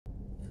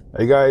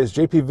Hey guys,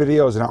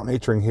 JPVideos and Out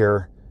Naturing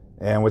here.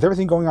 And with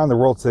everything going on in the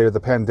world today with the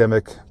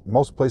pandemic,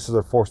 most places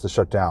are forced to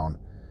shut down.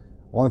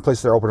 The only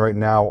places that are open right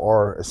now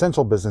are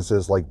essential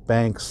businesses like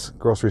banks,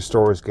 grocery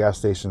stores, gas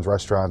stations,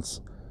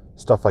 restaurants,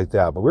 stuff like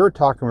that. But we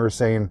were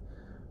saying,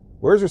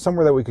 where's there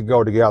somewhere that we could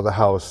go to get out of the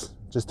house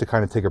just to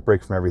kind of take a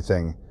break from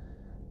everything?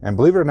 And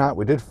believe it or not,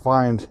 we did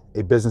find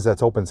a business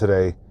that's open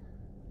today,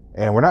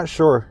 and we're not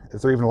sure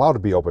if they're even allowed to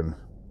be open.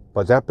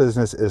 But that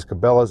business is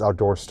Cabelas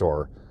Outdoor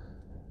Store.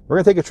 We're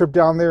going to take a trip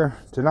down there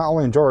to not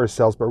only enjoy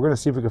ourselves, but we're going to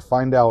see if we can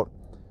find out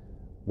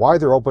why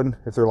they're open,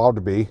 if they're allowed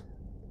to be,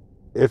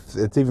 if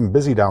it's even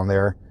busy down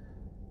there,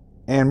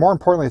 and more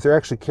importantly, if they're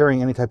actually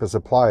carrying any type of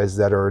supplies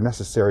that are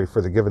necessary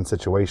for the given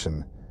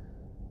situation.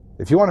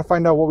 If you want to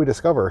find out what we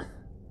discover,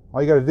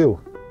 all you got to do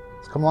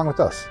is come along with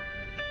us.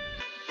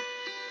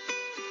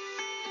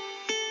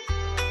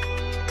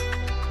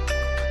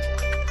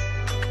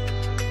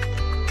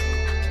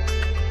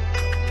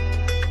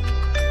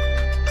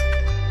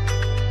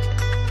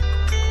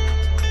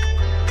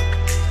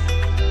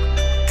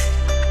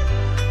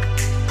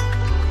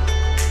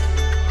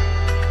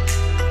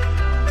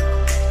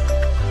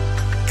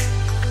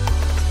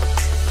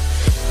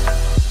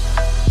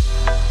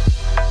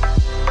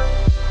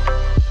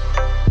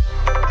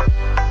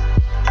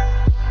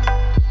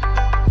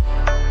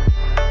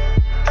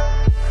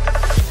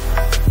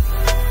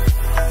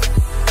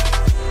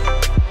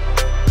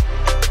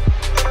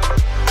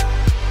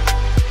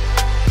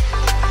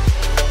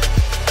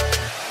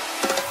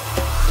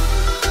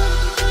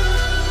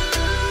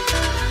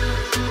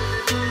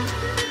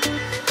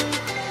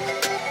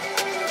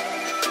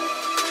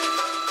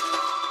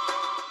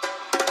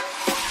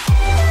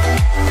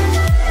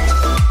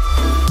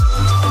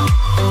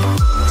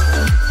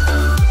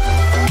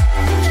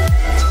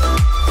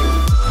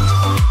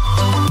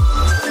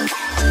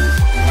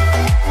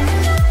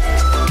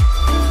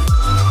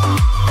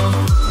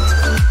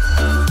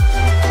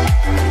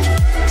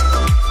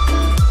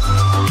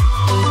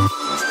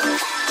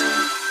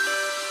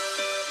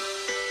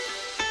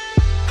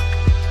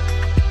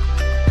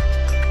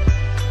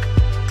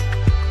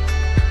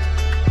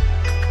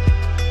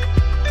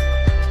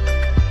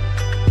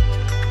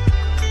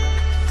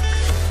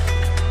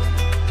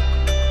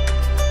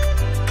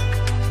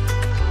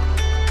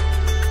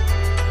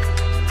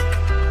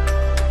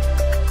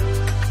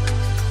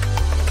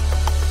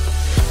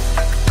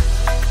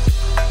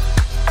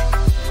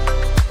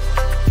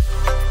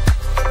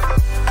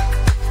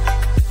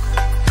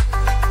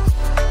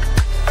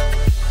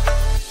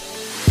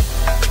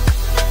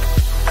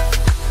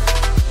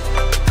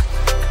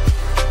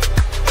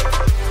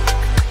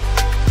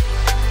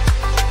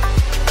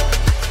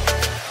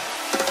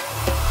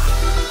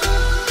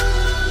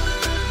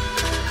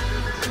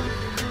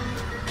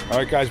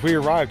 Alright guys, we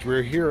arrived.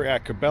 We're here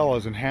at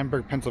Cabelas in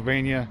Hamburg,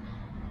 Pennsylvania.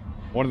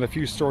 One of the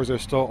few stores that are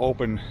still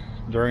open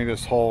during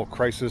this whole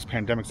crisis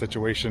pandemic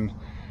situation.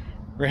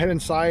 We're gonna head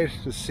inside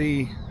to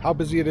see how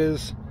busy it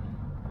is,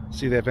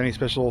 see if they have any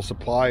special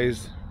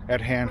supplies at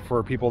hand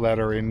for people that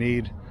are in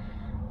need,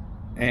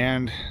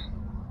 and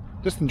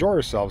just enjoy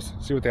ourselves,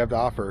 see what they have to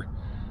offer.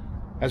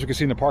 As we can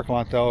see in the parking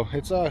lot though,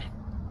 it's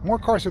more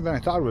cars than I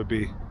thought it would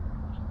be.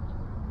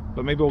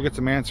 But maybe we'll get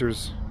some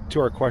answers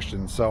to our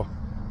questions. So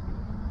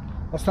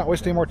let's not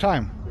waste any more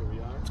time. Here we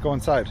are. Let's go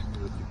inside.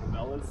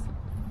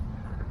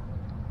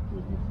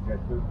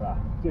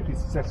 JP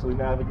successfully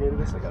navigated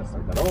this. I gotta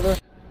start that over.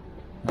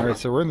 Alright,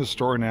 so we're in the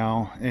store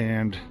now,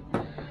 and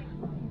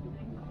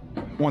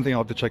one thing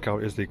I'll have to check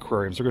out is the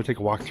aquarium. So we're going to take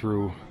a walk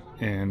through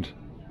and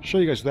show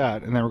you guys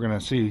that, and then we're going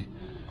to see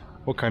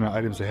what kind of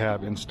items they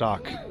have in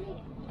stock.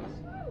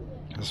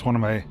 This is one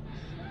of my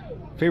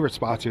favorite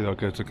spots here though,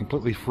 because it's a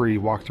completely free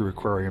walk-through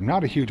aquarium.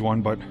 Not a huge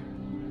one, but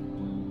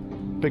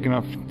big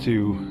enough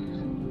to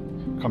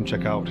come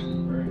check out.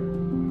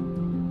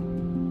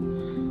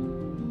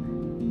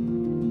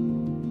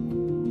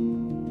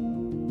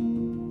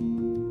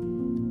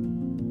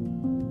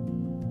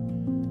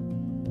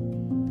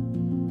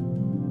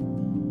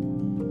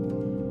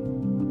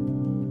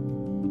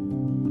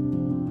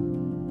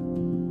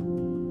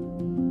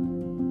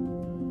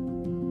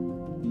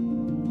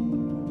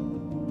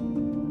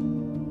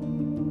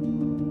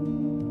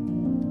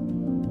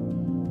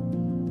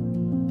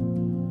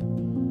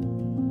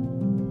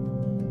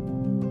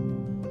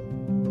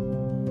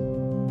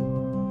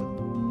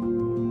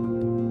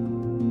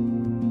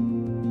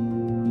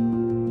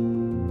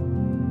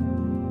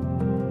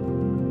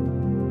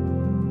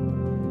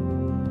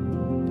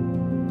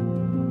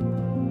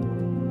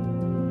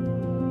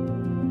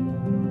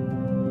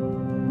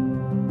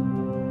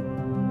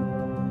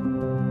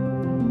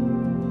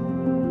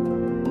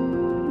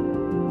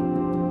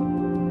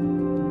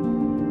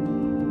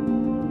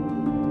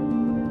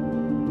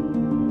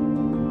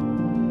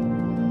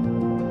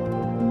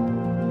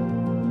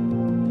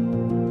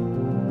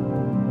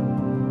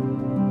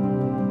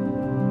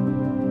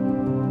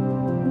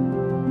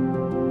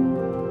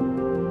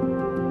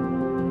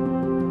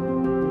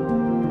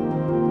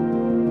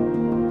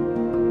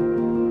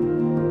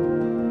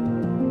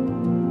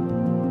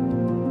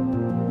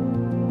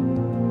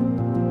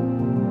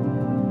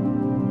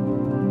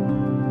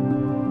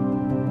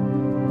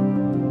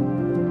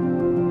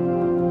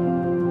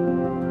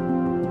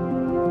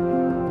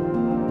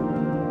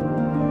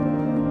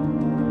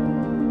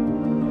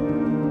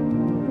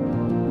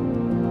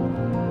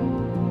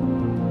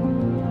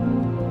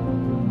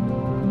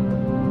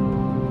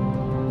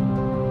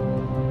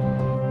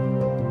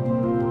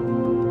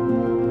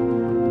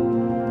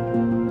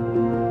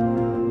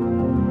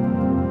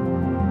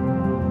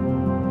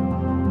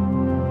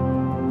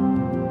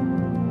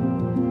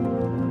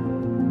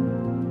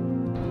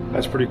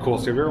 That's pretty cool.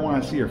 So if you ever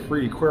want to see a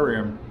free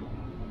aquarium,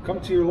 come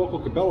to your local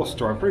Cabelas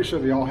store. I'm pretty sure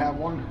they all have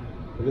one,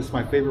 but this is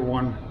my favorite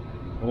one.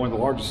 One of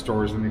the largest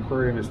stores, and the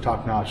aquarium is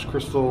top-notch.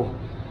 Crystal,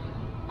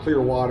 clear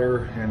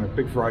water, and a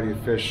big variety of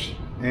fish,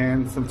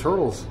 and some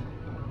turtles.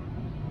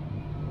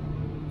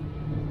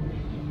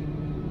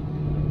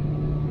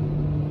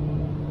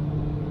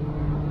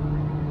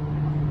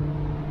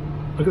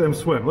 Look at them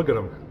swim, look at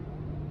them.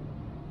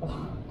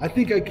 I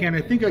think I can,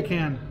 I think I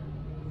can.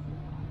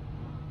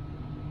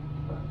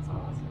 That's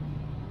awesome.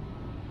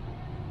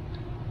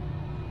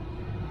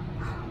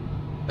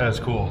 That's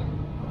cool.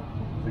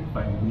 It's like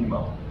finding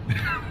Nemo.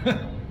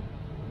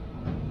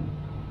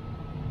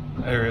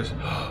 There it is.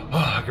 Oh,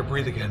 I can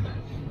breathe again.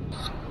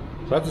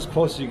 So that's as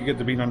close as you can get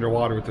to being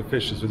underwater with the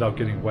fishes without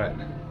getting wet.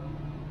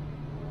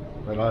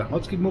 But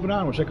let's keep moving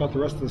on. We'll check out the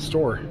rest of the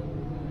store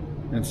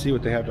and see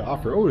what they have to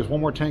offer. Oh, there's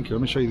one more tank here.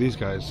 Let me show you these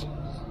guys.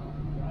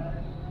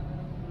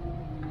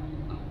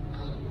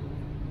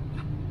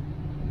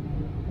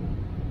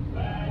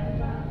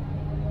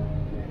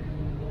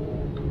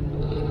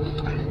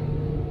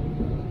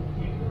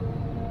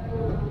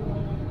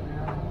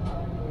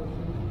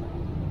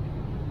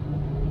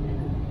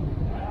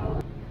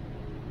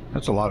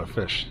 That's a lot of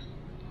fish.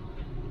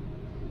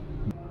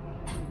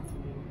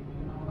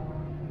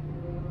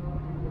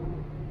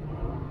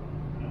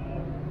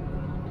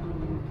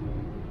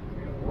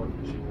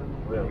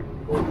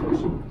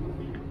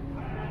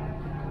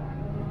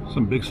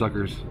 Some big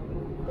suckers.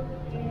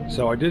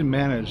 So I did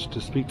manage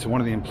to speak to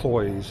one of the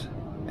employees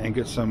and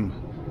get some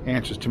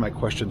answers to my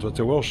questions, which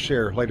I will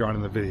share later on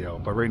in the video.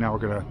 But right now we're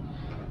gonna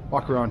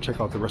walk around, check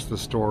out the rest of the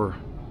store,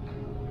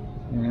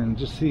 and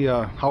just see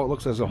how it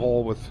looks as a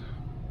whole with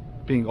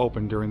being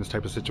open during this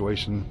type of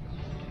situation.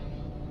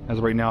 As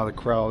of right now, the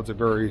crowds are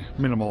very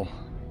minimal,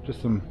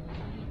 just some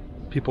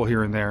people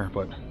here and there,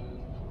 but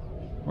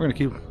we're gonna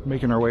keep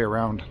making our way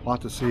around. A lot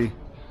to see,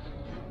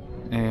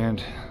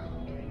 and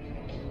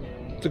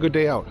it's a good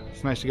day out.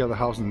 It's nice to get out of the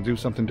house and do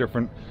something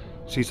different,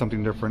 see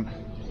something different.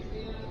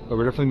 But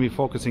we're definitely gonna be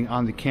focusing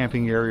on the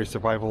camping area,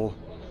 survival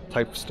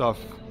type stuff.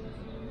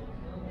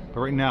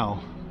 But right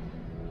now,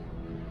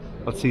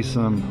 let's see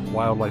some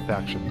wildlife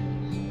action.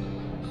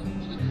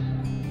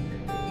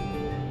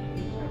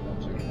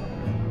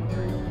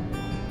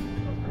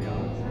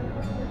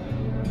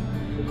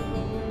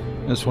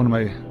 This is one of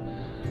my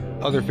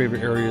other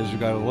favorite areas. We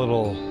got a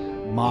little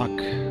mock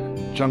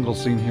jungle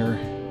scene here,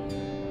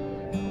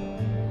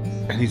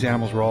 and these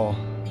animals were all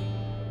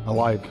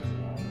alive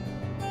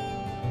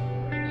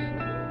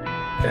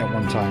at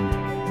one time.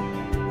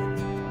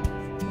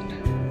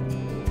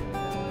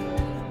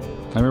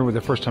 I remember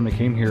the first time I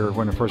came here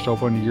when it first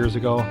opened years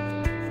ago.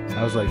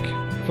 I was like,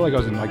 I feel like I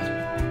was in like,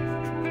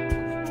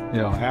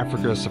 you know,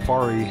 Africa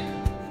safari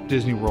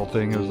Disney World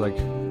thing. It was like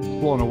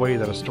blown away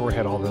that a store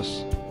had all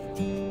this.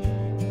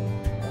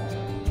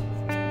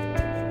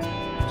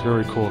 It's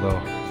very cool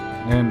though,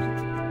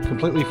 and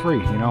completely free.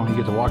 You know, you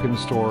get to walk in the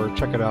store,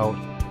 check it out,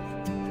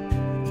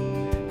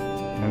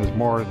 and there's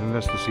more than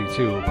this to see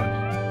too. But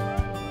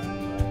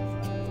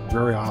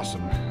very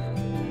awesome.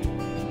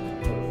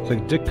 It's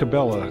like Dick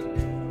Cabela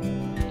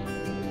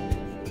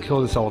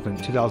killed this elephant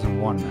in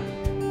 2001.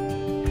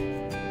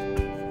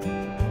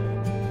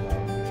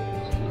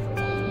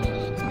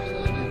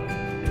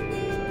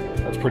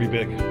 That's pretty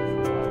big.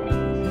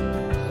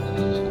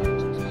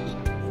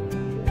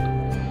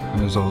 And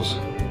there's those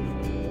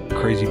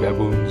crazy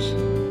baboons.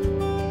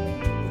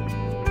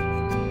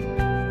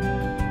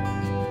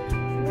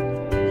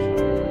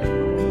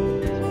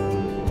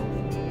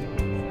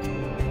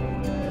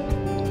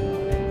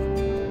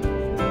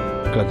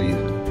 Got the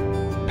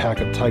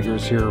pack of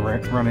tigers here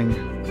running.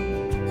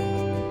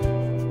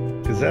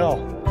 Gazelle.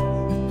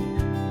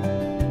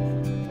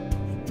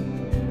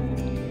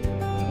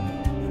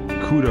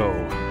 Kudo.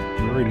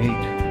 Very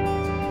neat.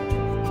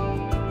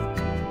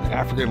 The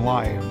African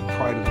lion, the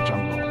pride of the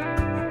jungle.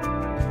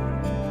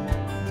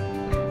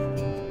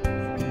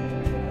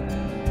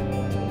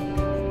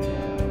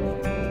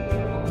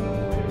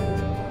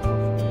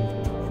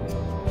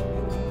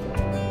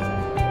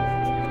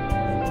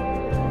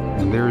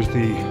 And there's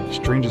the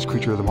strangest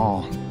creature of them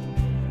all.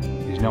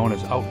 He's known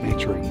as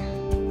out-naturing.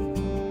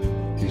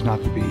 He's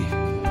not to be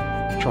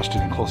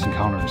trusted in close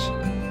encounters.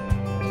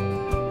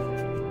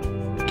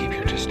 Keep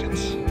your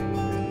distance.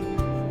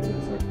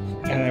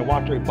 And I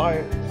walked right by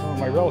it. Some of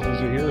my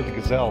relatives are here, the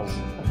gazelles.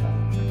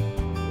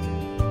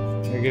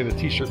 I get a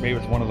t-shirt made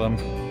with one of them.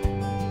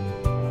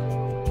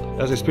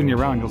 As I spin you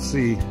around, you'll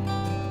see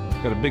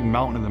got a big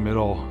mountain in the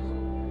middle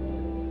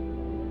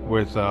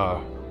with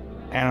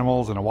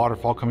animals and a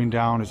waterfall coming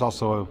down. There's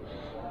also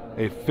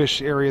a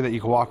fish area that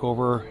you can walk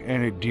over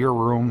and a deer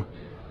room.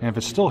 And if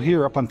it's still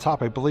here up on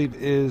top, I believe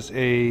is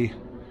a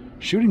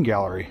shooting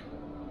gallery.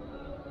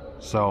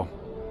 So,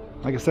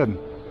 like I said,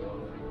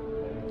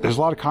 there's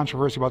a lot of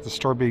controversy about the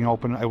store being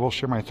open. I will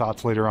share my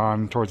thoughts later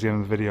on towards the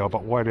end of the video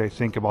about what I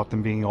think about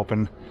them being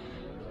open.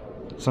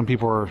 Some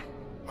people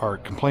are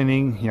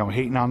complaining, you know,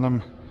 hating on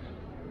them.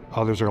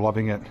 Others are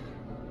loving it.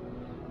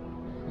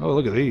 Oh,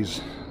 look at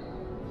these.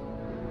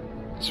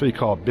 That's what you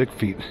call big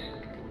feet.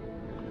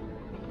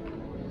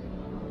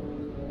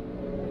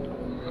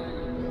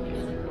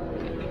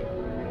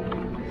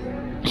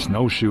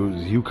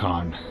 Snowshoes,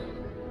 Yukon.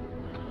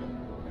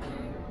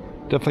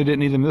 Definitely didn't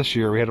need them this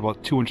year. We had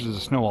about 2 inches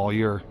of snow all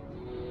year.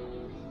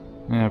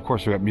 And of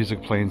course we got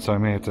music playing, so I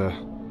may have to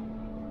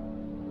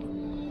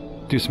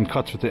do some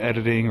cuts with the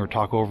editing or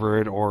talk over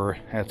it or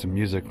add some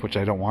music, which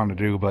I don't want to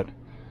do, but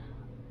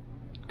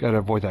gotta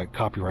avoid that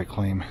copyright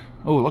claim.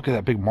 Oh, look at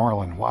that big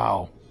marlin.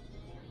 Wow.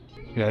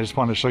 Yeah, I just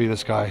wanted to show you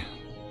this guy.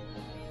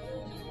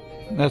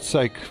 That's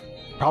like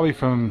probably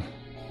from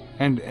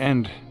end to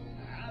end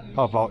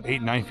about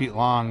 8-9 feet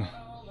long.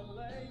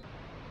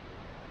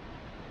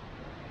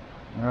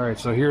 Alright,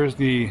 so here's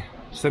the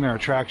center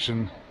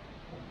attraction.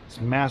 It's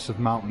a massive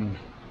mountain.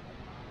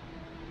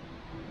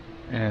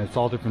 And it's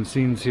all different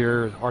scenes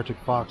here. Arctic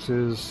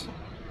foxes.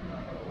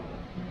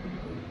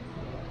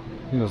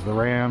 There's the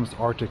rams,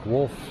 Arctic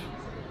wolf.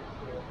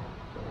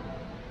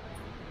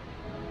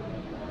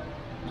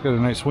 It's got a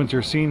nice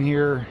winter scene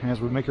here. As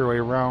we make our way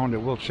around,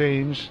 it will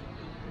change.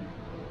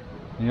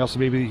 And you also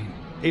may be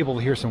able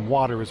to hear some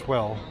water as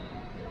well.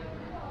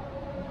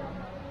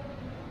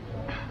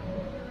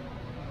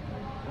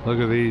 Look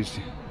at these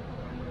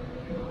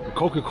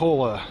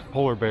Coca-Cola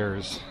polar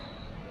bears.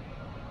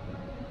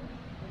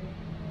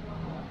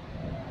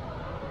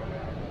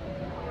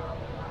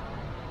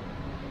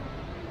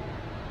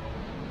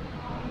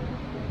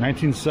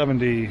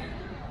 $1970.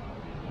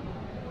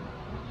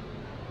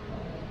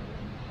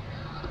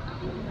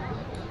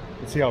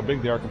 Let's see how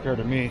big they are compared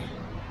to me.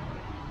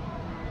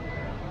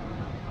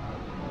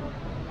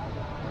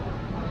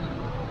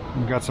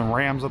 We've got some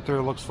rams up there,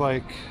 it looks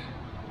like.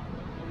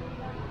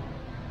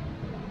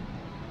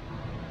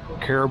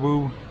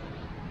 Caribou,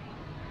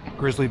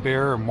 grizzly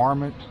bear,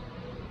 marmot,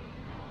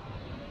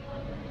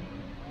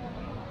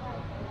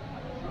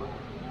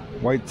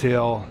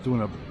 whitetail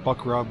doing a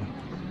buck rub.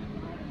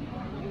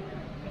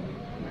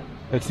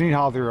 It's neat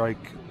how they're like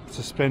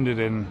suspended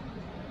in,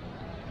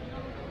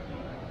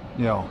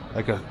 you know,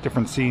 like a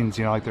different scenes,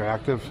 you know, like they're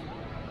active.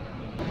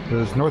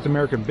 There's North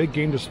American Big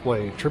Game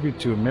Display, tribute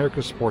to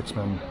America's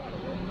sportsmen.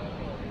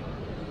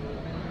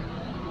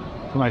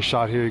 It's a nice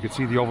shot here. You can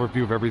see the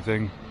overview of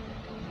everything.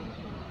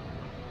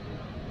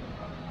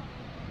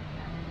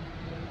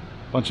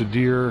 Bunch of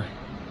deer,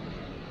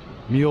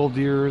 mule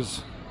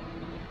deers,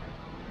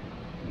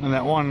 and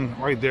that one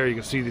right there, you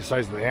can see the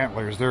size of the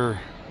antlers. They're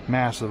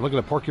massive. Look at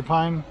the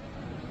porcupine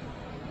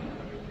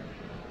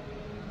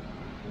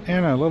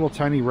and a little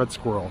tiny red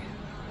squirrel.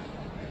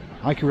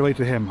 I can relate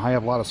to him. I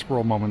have a lot of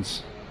squirrel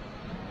moments.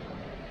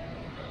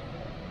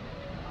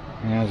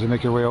 And as we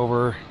make our way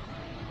over,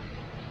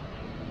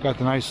 got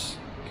the nice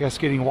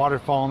cascading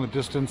waterfall in the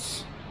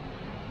distance.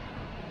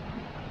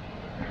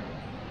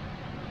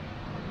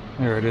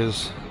 There it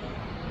is.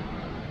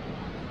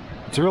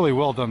 It's a really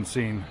well done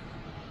scene.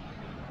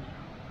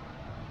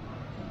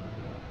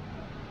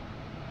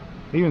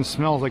 It even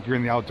smells like you're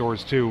in the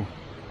outdoors too.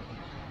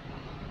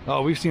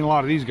 Oh, we've seen a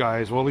lot of these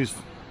guys. Well, at least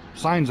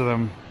signs of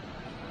them.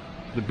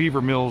 The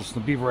beaver mills, the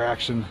beaver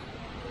action.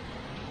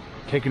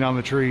 Taking down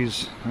the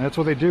trees. And that's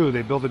what they do.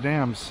 They build the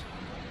dams.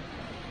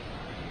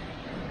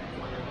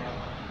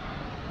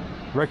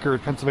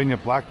 Record, Pennsylvania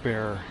black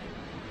bear.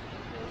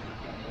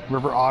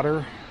 River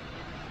otter.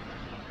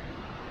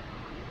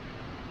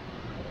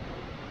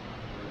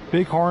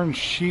 Bighorn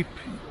sheep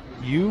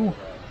ewe.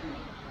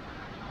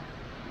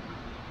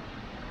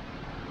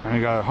 And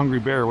I got a hungry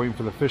bear waiting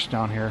for the fish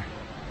down here.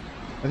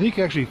 I think you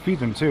can actually feed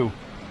them too.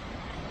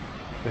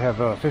 They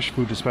have a fish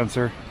food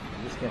dispenser.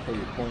 You just can't put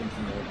your coins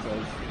in there, it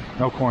says.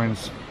 No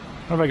coins.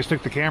 I don't know if I can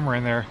stick the camera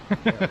in there.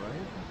 Yeah, right? Stick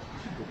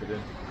it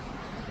in.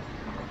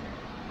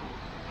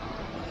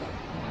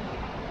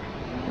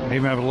 They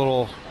even have a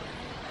little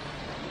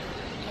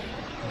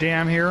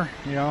dam here,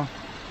 you know,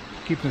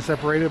 keeping them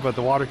separated, but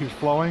the water keeps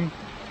flowing.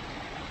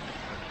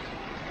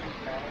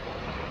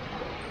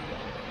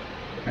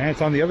 And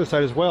it's on the other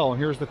side as well,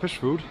 and here's the fish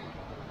food.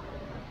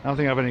 I don't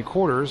think I have any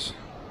quarters.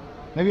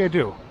 Maybe I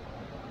do.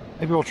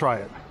 Maybe we'll try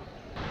it.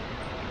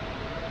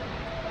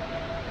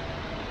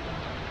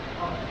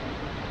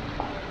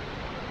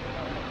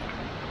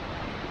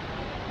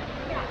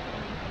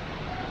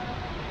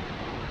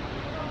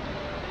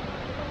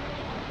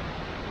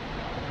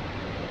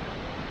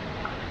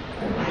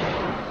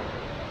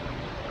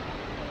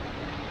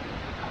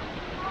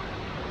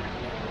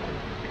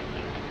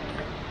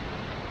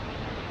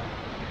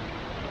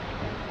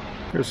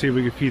 Let's see if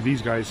we can feed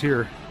these guys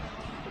here.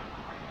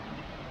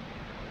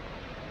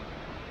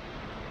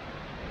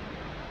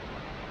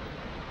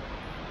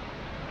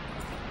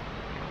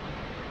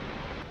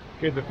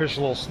 Gave the fish a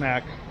little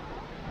snack.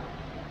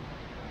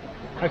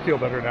 I feel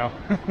better now.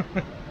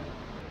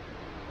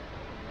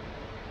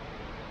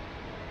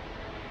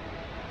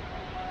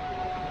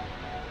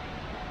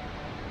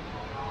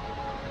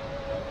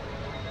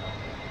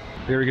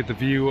 There we get the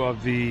view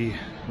of the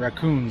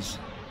raccoons.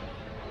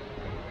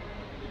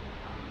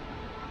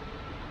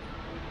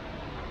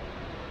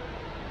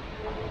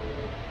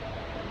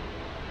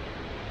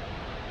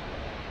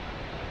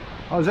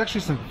 Oh, there's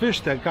actually some fish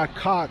that got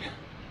caught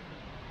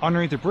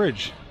underneath the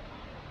bridge.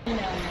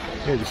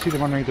 Yeah, you see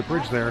them underneath the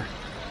bridge there.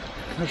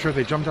 I'm not sure if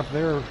they jumped up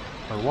there or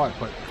what,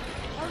 but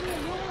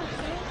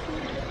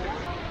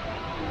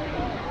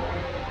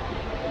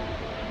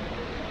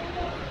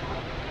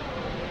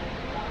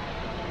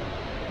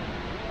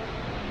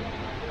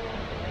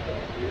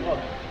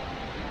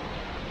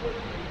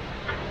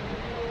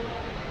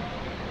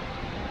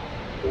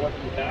The one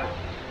from the back?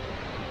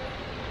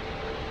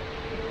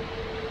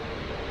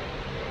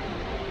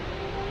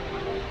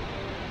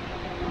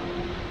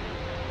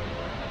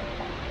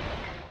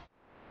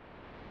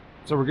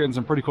 so we're getting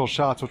some pretty cool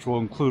shots, which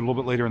we'll include a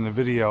little bit later in the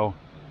video.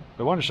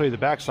 But I wanted to show you the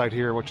backside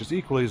here, which is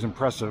equally as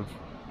impressive.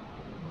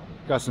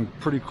 Got some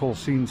pretty cool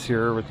scenes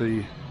here with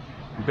the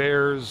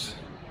bears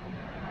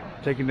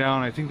taking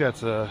down, I think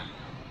that's a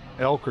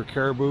elk or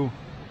caribou.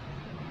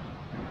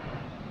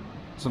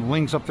 Some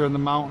lynx up there in the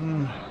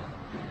mountain.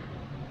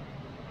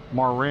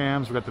 More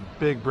rams. We got the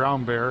big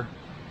brown bear.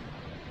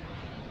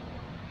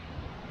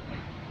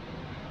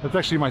 That's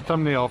actually my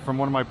thumbnail from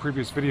one of my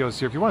previous videos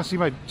here. If you want to see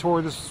my tour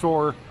of this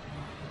store,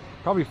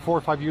 probably 4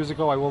 or 5 years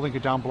ago, I will link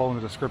it down below in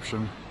the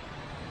description.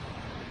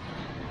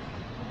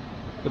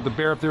 Got the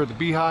bear up there at the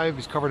beehive.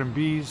 He's covered in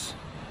bees.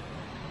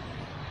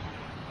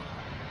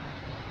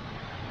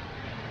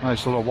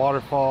 Nice little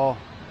waterfall.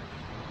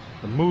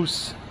 The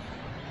moose.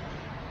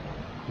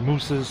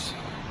 Mooses.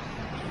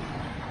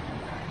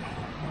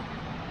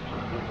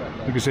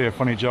 You can say a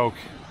funny joke.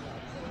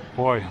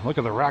 Boy, look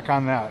at the rack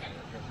on that.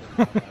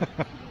 I'm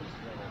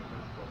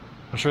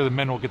sure the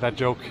men will get that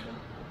joke.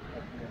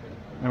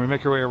 And we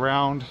make our way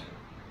around.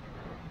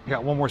 We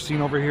got one more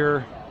scene over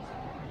here.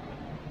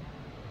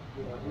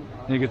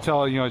 And you can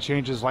tell, you know, it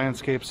changes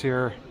landscapes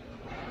here.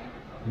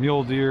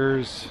 Mule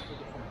deers,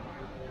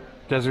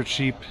 desert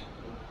sheep.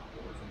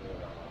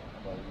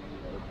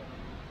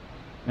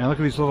 And look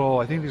at these little,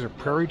 I think these are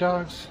prairie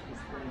dogs.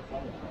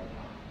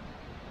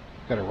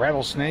 Got a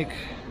rattlesnake.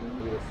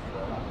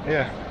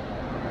 Yeah,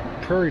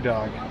 prairie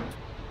dog.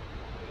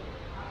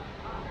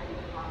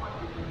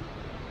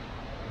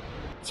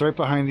 So right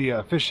behind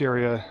the fish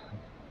area,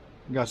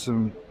 we got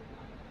some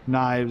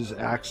knives,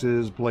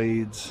 axes,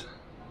 blades.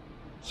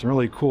 Some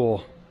really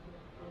cool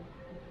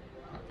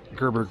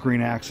Gerber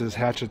green axes,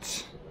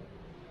 hatchets.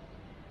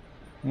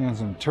 And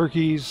some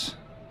turkeys.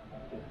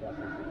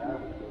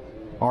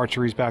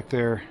 Archery's back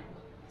there.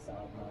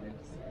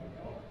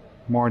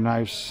 More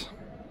knives.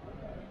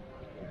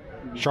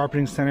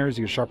 Sharpening centers,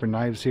 you can sharpen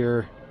knives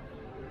here.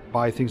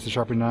 Buy things to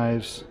sharpen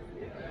knives.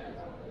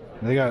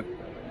 They got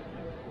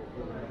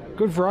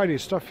good variety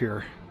of stuff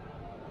here.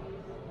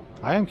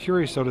 I am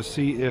curious though to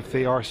see if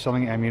they are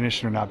selling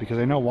ammunition or not, because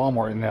I know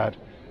Walmart in that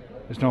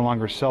is no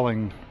longer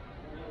selling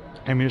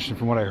ammunition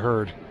from what I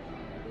heard.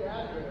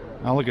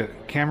 Now look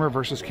at camera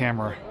versus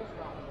camera.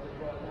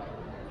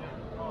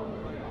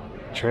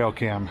 Trail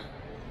cam.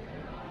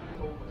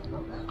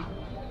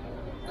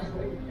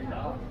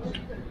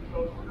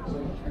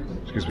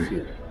 Excuse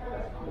me.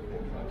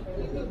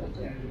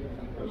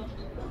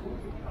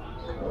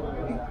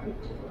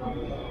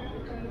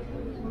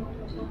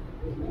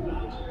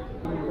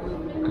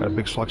 Got a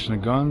big selection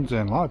of guns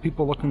and a lot of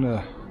people looking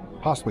to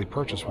possibly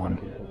purchase one.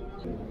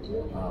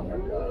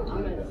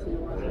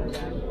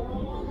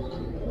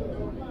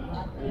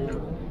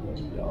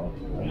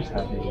 I'm just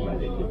happy my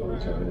day people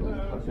each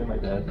other. I'll say my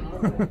dad.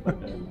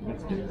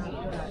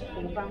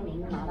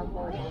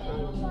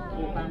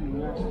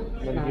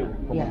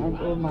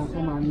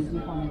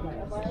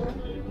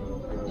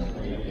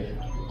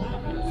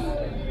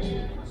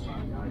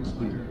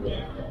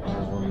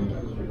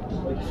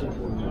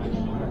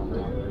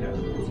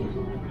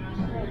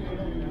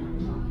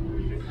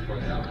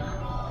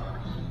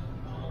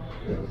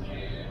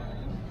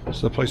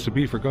 It's the place to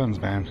be for guns,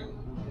 man.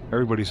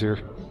 Everybody's here.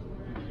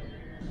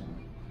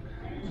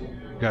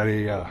 Got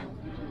a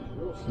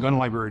gun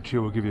library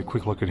too. We'll give you a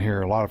quick look in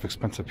here. A lot of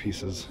expensive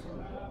pieces.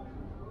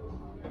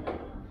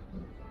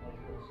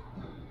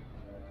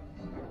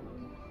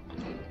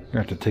 You're gonna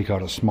have to take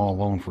out a small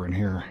loan for in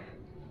here.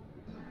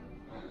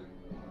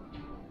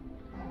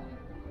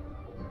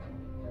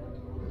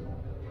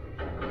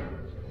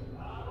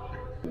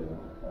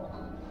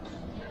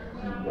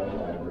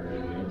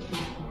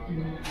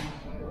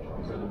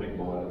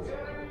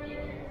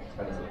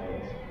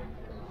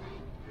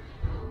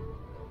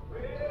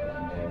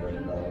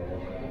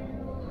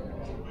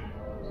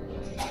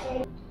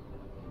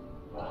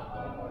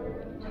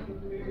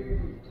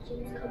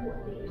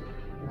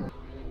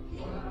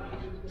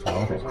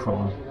 Oh, there's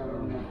chrome.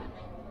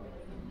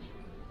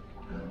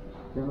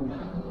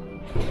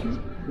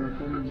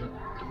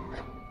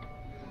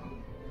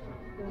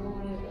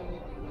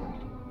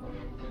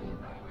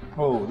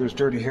 Oh, there's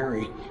Dirty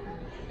Harry.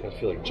 I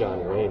feel like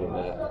John Wayne in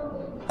that.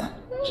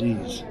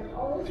 Jeez.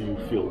 Do you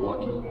feel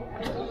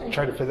lucky?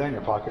 Try to fit that in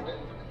your pocket.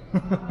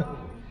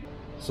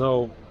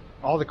 So,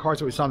 all the cars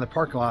that we saw in the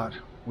parking lot,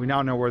 we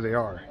now know where they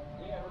are.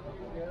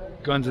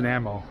 Guns and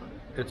ammo.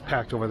 It's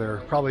packed over there.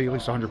 Probably at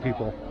least 100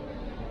 people.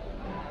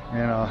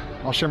 And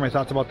I'll share my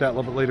thoughts about that a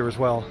little bit later as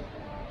well.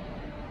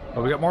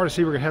 But we got more to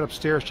see. We're gonna head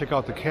upstairs, check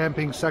out the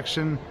camping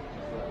section.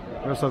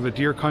 We also have the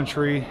deer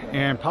country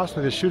and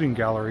possibly the shooting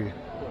gallery.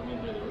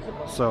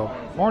 So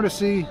more to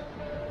see.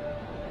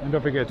 And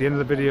don't forget, at the end of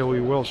the video,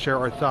 we will share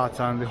our thoughts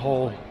on the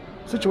whole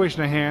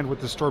situation at hand with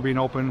the store being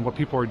open, what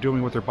people are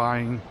doing, what they're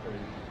buying,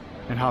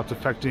 and how it's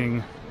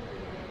affecting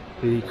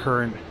the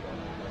current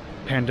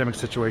pandemic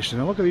situation.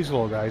 And look at these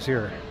little guys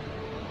here.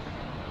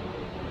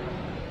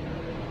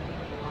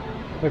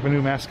 Like a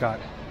new mascot.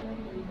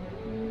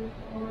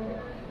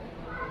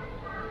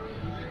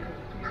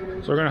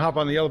 So we're gonna hop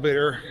on the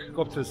elevator,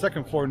 go up to the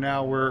second floor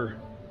now where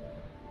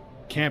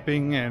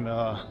camping and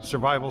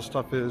survival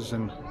stuff is,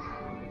 and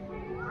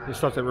the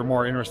stuff that we're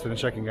more interested in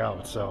checking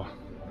out. So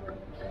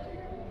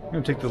I'm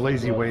gonna take the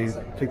lazy way,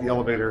 take the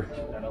elevator.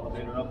 That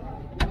elevator up.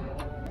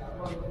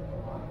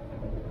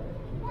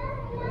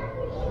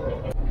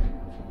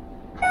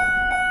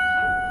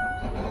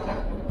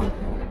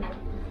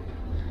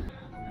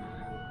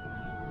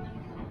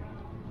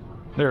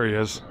 There he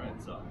is. Alright,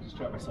 so I just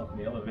trapped myself in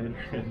the elevator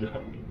and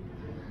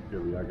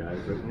here we are, guys,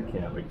 right in the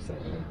camping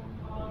section.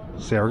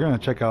 So yeah, we're gonna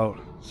check out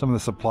some of the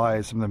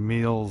supplies, some of the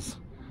meals,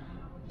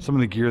 some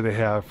of the gear they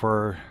have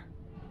for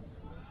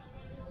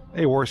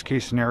a worst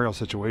case scenario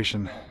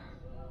situation.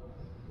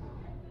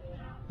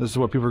 This is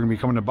what people are gonna be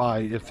coming to buy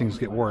if things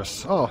get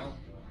worse. Oh,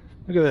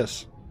 look at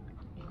this.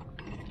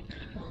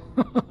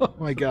 Oh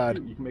my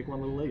god. You can make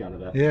one little leg out of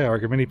that. Yeah,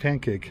 like a mini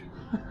pancake.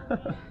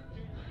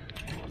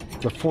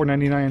 It's a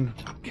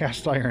 $4.99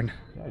 cast iron.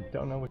 I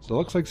don't know what. So it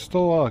looks like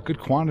still a good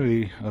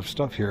quantity of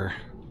stuff here.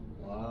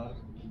 A lot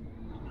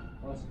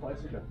of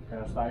supplies. We got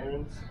cast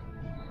irons.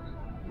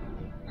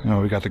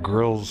 Oh, we got the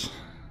grills,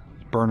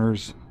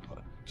 burners,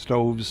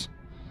 stoves.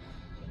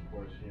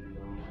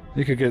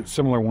 You could get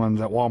similar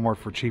ones at Walmart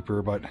for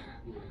cheaper, but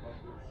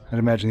I'd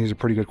imagine these are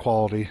pretty good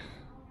quality.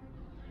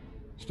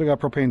 Still got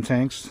propane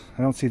tanks.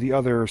 I don't see the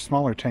other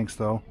smaller tanks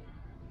though.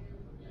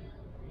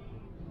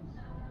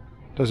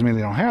 Doesn't mean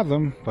they don't have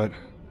them, but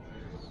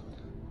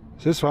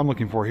so this is what I'm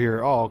looking for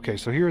here. Oh, okay,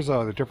 so here's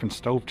the different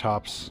stove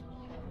tops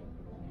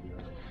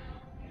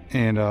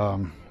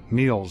and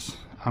meals.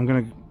 I'm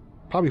gonna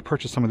probably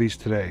purchase some of these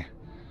today.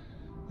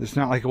 It's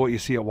not like what you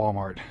see at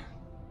Walmart.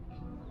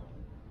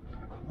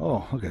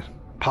 Oh, look at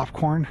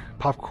popcorn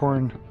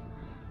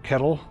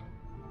kettle.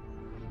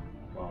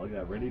 Wow, look at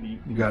that, ready to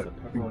eat. You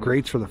got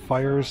grates for the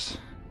fires.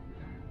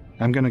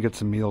 I'm gonna get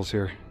some meals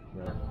here.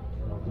 Yeah.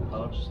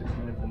 Pouch, 6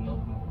 minutes and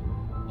nothing.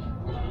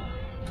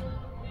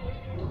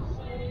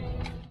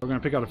 We're gonna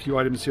pick out a few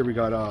items here. We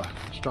got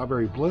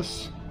strawberry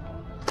bliss.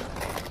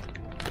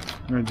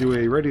 We're gonna do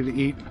a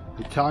ready-to-eat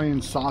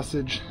Italian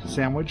sausage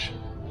sandwich,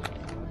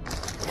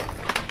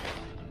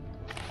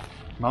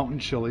 mountain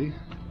chili,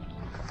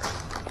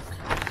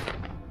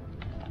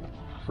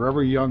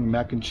 Forever Young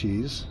mac and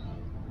cheese,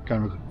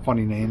 kind of a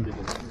funny name,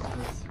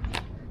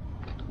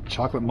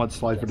 chocolate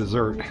mudslide for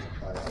dessert,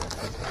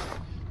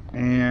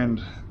 and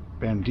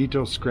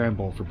bandito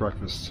scramble for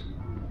breakfast.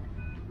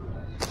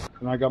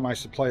 And I got my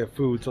supply of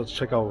food, so let's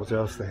check out what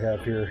else they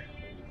have here.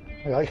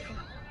 I'm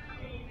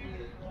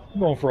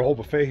going for a whole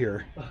buffet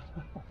here.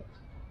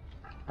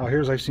 Oh,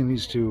 I've seen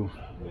these two.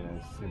 Yeah,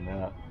 I've seen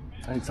that.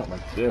 I need something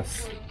like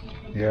this.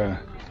 Yeah.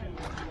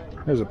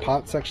 There's a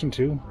pot section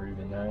too. Or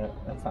even that.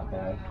 That's not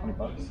bad.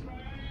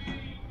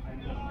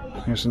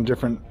 $20. There's some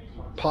different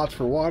pots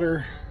for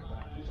water,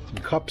 some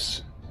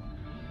cups,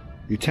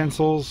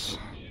 utensils.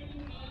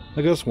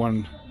 Look at this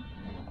one.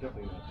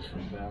 Definitely not just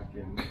come back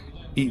and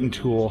Eating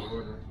tool.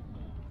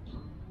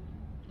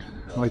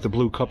 I like the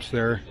blue cups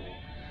there.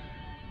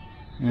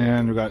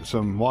 And we've got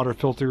some water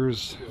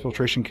filters,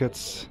 filtration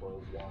kits,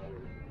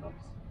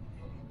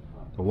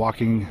 the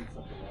walking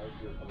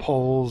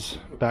poles,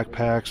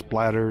 backpacks,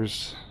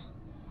 bladders,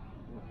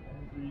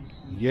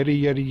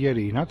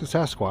 Yeti, not the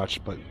Sasquatch,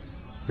 but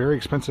very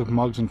expensive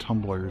mugs and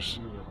tumblers.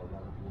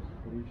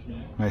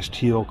 Nice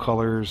teal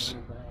colors.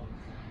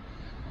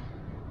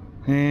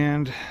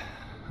 And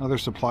other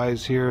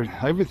supplies here.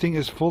 Everything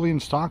is fully in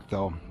stock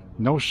though.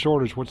 No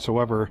shortage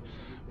whatsoever.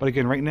 But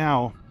again, right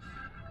now,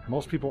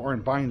 most people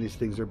aren't buying these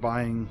things. They're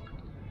buying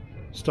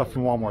stuff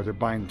from Walmart. They're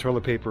buying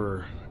toilet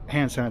paper,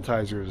 hand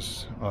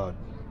sanitizers,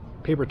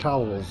 paper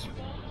towels,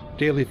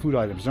 daily food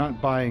items. They're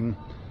not buying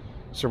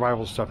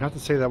survival stuff. Not to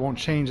say that won't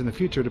change in the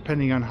future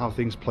depending on how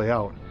things play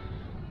out.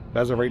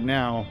 But as of right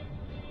now,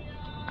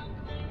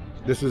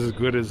 this is as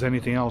good as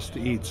anything else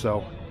to eat.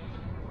 So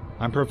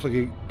I'm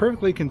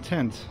perfectly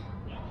content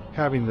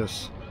having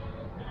this.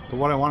 But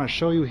what I want to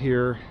show you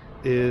here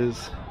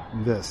is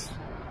this.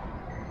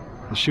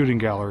 The shooting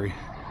gallery.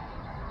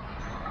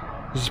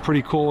 This is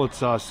pretty cool.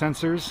 It's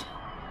sensors.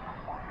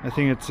 I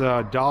think it's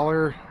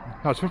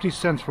it's 50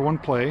 cents for one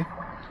play.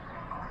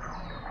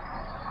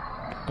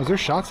 Is there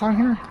shots on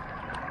here?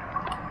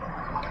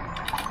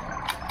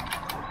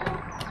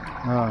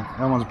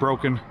 That one's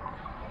broken.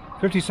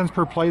 50 cents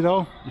per play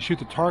though. You shoot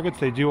the targets,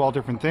 they do all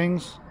different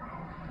things.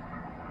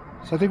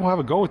 So I think we'll have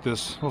a go with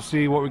this. We'll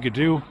see what we could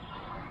do.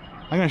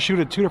 I'm gonna shoot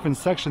at 2 different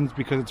sections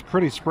because it's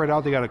pretty spread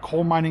out. They got a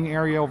coal mining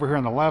area over here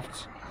on the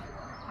left.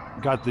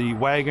 Got the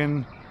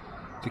wagon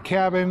the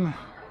cabin.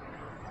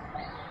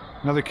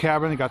 Another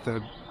cabin. They got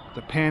the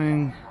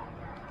panning.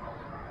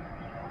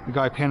 The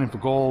guy panning for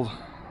gold.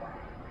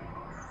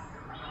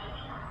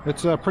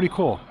 It's pretty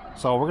cool.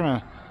 So we're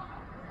gonna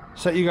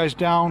set you guys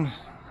down.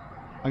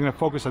 I'm gonna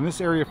focus on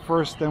this area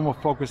first, then we'll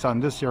focus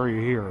on this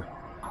area here.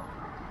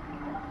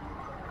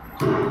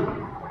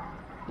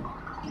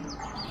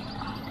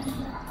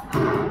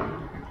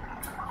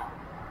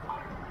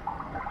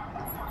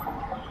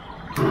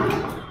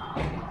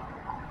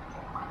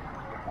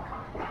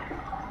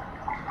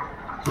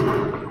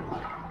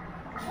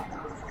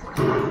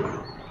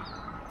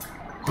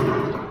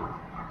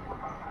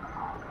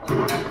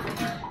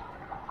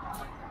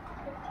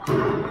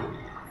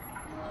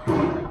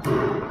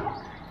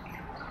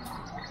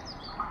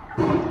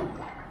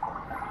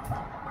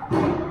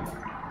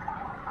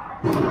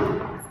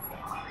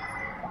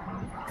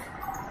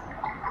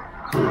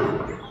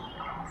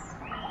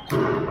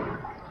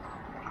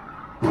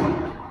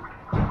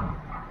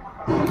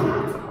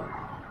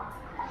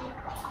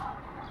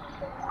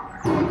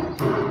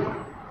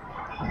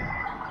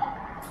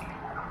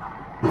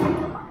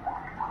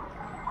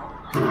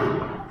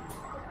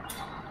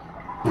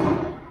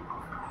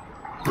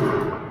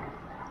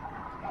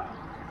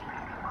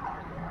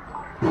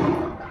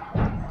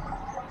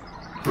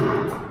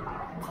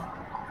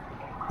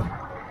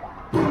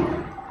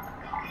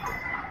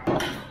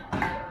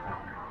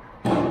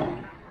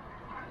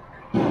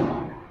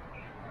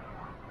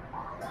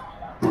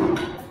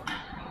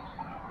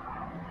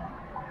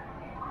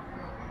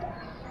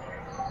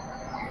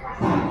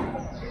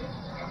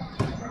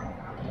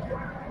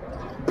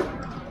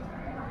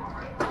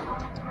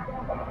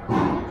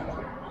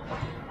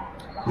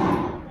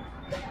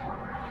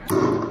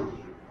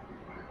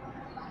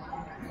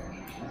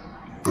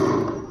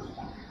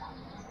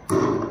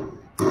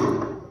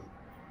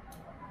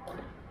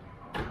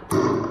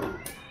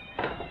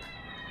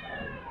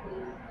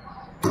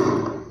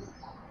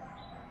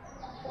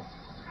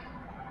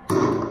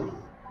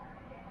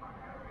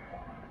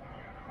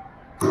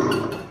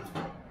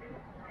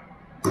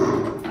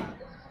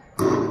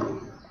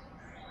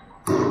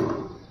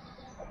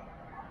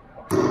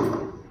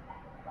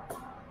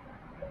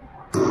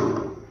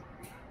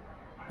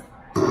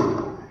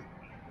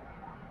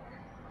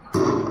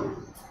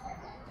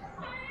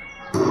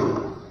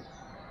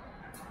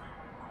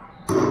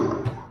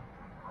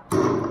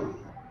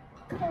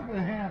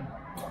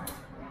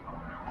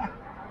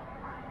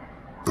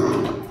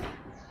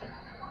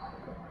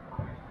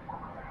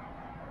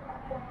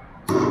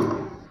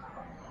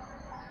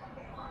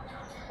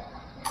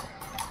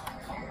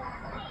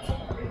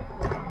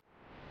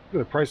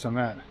 Look at the price on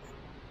that.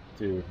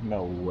 Dude,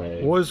 no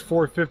way. It was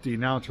 $450,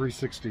 now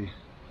 $360.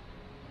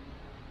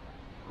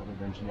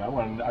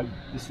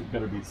 This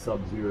better be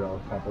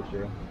sub-zero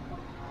temperature.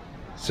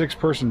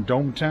 6-person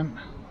dome tent.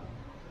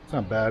 It's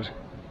not bad.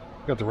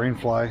 Got the rain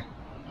fly.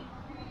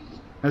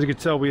 As you can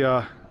tell, we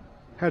had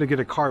to get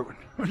a cart.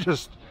 We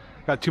just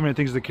got too many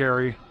things to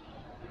carry,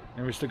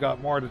 and we still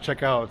got more to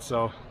check out.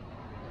 So,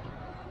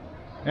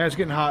 and it's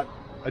getting hot.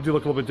 I do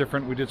look a little bit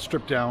different. We did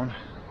strip down.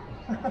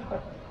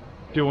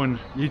 Doing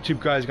YouTube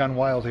guys gone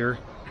wild here.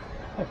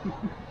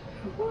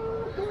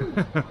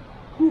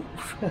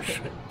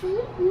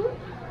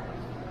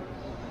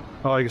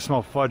 Oh, you can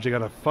smell fudge. They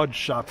got a fudge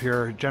shop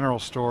here, general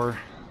store.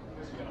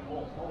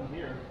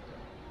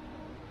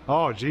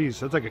 Oh, geez,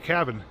 that's like a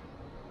cabin.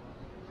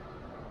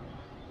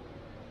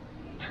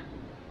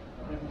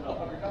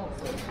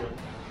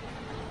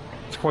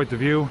 It's quite the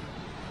view.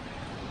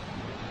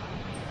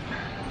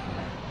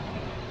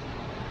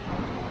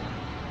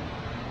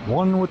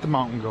 One with the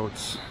mountain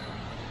goats.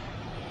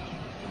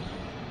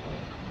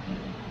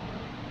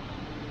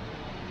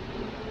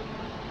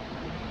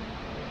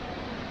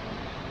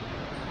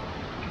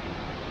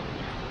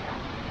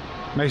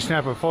 May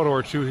snap a photo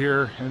or two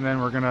here, and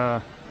then we're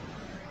gonna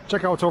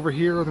check out what's over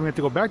here. Then we have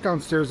to go back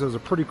downstairs. There's a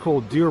pretty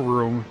cool deer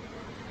room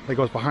that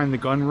goes behind the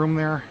gun room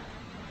there,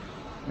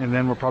 and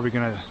then we're probably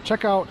gonna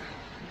check out,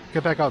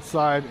 get back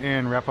outside,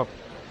 and wrap up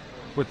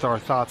with our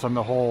thoughts on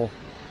the whole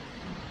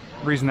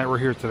reason that we're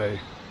here today.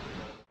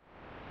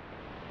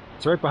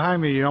 It's right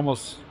behind me. You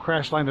almost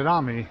crash landed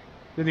on me.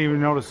 Didn't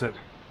even notice it.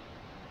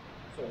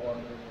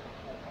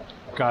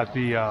 Got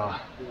the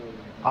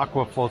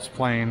aqua floats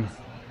playing.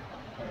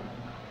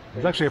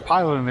 There's actually a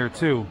pilot in there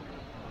too.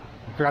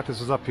 I forgot this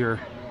was up here.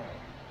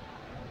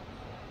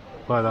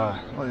 But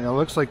well, it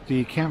looks like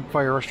the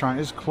campfire restaurant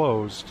is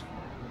closed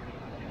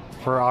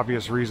for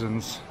obvious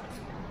reasons.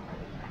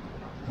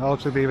 It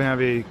looks like they even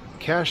have a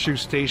cashew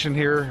station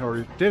here,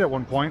 or did at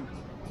one point.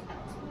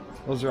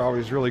 Those are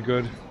always really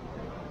good.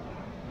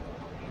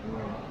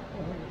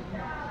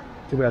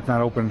 Too bad it's not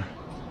open.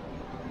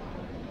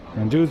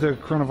 And due to the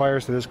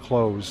coronavirus, it is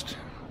closed.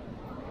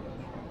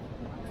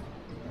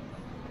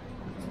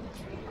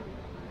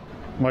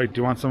 Mike,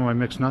 do you want some of my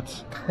mixed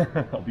nuts?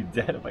 I'll be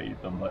dead if I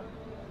eat them, but...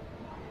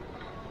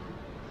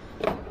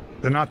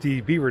 They're not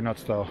the beaver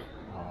nuts, though.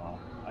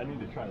 I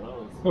need to try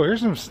those. Oh, here's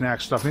some snack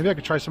stuff. Maybe I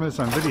could try some of this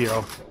on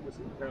video. With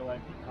some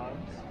Carolina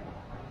pecans.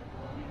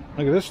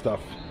 Look at this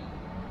stuff.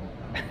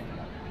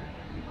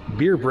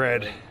 Beer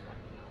bread.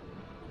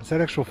 Is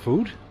that actual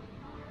food?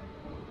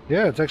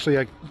 Yeah, it's actually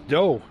like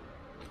dough.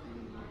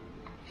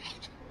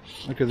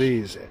 Look at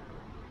these.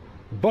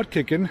 Butt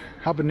kicking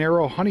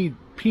habanero honey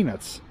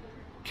peanuts.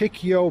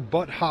 Kick yo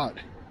butt hot.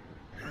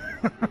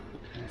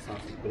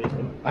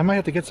 I might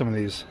have to get some of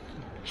these.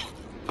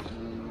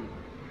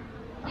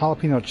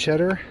 Jalapeno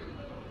cheddar.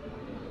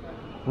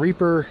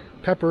 Reaper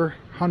pepper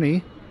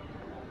honey.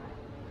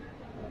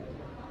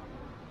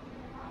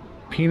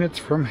 Peanuts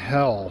from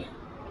hell.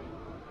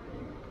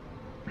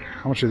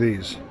 How much are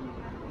these?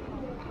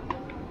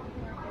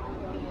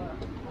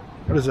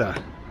 What is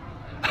that?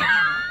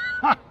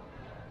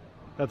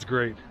 That's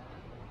great.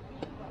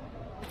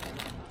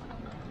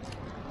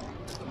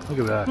 Look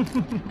at that.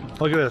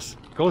 Look at this.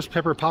 Ghost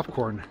pepper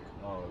popcorn.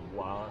 Oh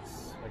wow,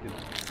 I can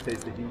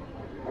taste the heat.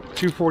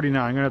 $2.49. I'm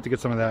gonna have to get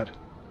some of that.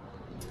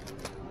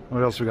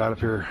 What else we got up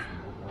here?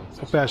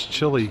 How fast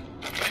chili?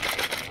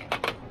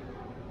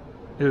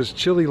 There's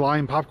chili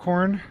lime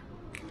popcorn.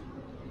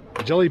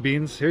 Jelly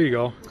beans. Here you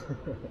go.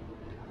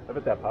 I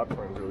bet that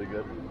popcorn's really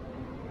good.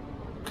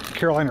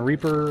 Carolina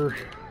Reaper.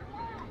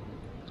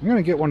 I'm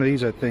gonna get one of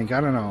these, I think. I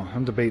don't know.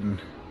 I'm debating.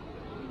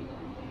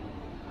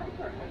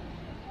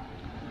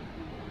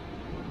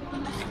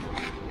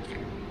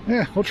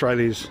 Yeah, we'll try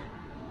these.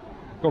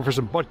 Go for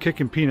some butt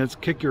kicking peanuts.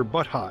 Kick your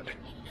butt hot.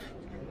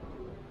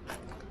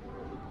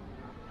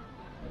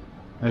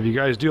 And if you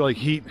guys do like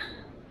heat,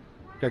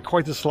 got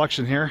quite the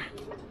selection here.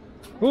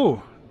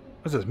 Ooh,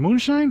 what's this?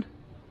 Moonshine?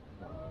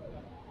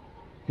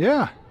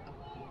 Yeah.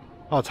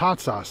 Oh, it's hot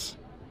sauce.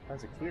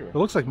 How's it clear? It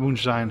looks like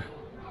moonshine.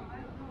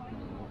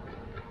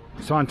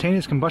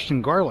 Spontaneous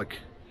combustion garlic.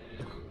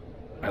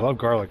 I love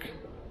garlic.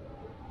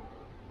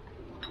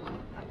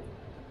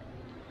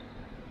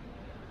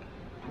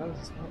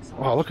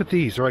 Wow, look at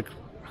these. They're like,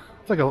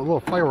 it's like a little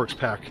fireworks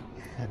pack.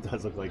 It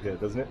does look like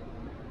that, doesn't it?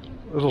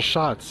 Little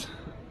shots.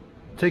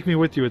 Take me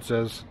with you, it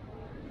says.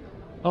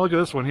 Oh, look at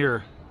this one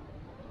here.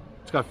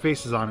 It's got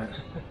faces on it.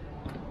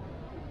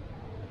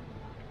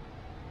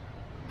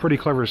 Pretty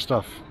clever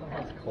stuff.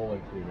 That's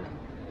colon cleaner.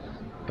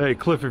 Hey,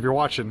 Cliff, if you're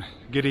watching,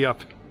 giddy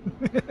up.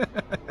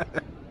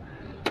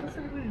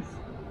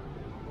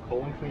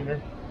 Colon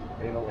cleaner,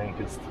 anal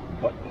ankist,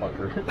 butt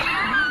pucker,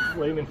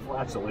 flaming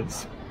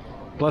flatulence.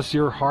 Bless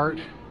your heart.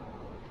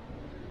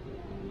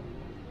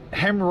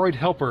 Hemorrhoid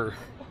helper.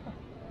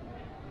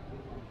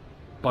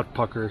 Butt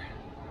pucker.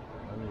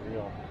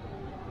 Unreal.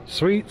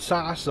 Sweet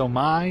sauce o'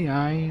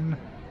 mine.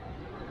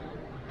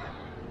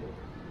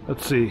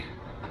 Let's see.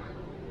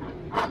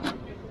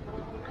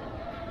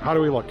 How do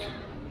we look?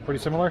 Pretty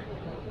similar?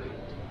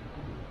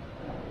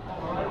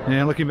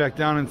 And looking back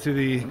down into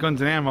the guns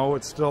and ammo,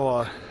 it's still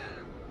a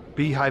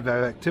beehive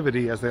of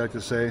activity, as they like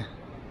to say.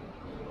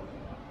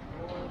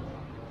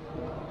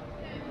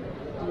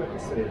 I like to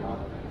say, if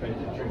I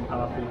did drink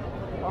coffee,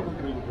 I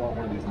probably would want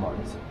one of these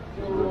mugs.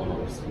 It's really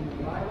nice.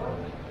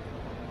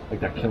 Like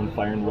that killing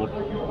fire and look.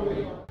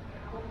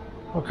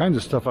 All kinds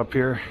of stuff up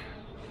here.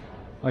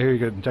 I hear you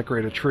could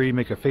decorate a tree,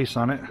 make a face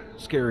on it,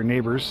 scare your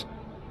neighbors.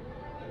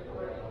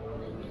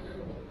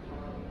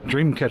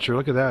 Dream catcher,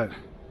 look at that.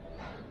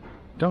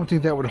 Don't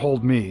think that would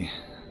hold me.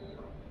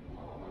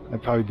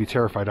 I'd probably be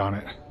terrified on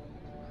it.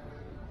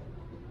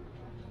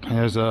 And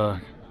there's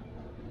a...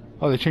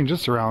 Oh, they changed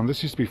this around.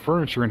 This used to be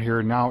furniture in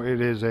here. Now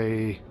it is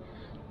a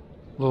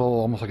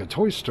little, almost like a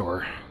toy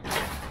store.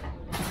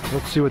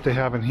 Let's see what they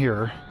have in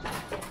here.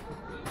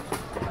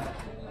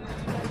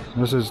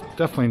 This is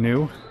definitely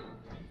new.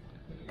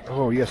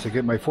 Oh yes, I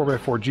get my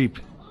 4x4 Jeep.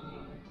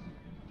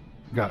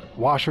 Got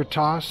washer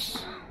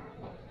toss.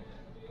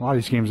 A lot of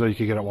these games though you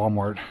could get at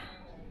Walmart.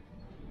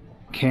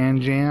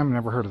 Can Jam,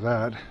 never heard of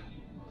that.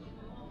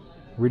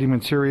 Reading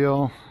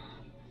material.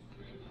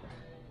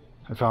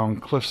 I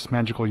found Cliff's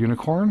Magical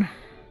Unicorn.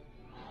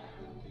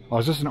 Oh,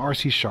 is this an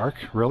RC Shark?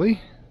 Really?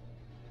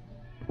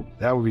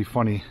 That would be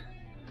funny.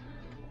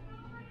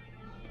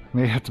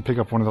 May have to pick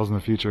up one of those in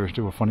the future,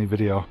 do a funny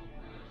video.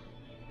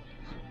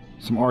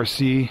 Some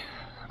RC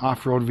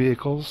off-road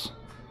vehicles.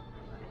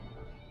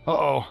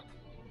 Uh-oh,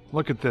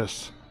 look at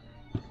this.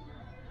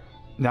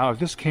 Now, if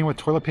this came with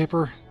toilet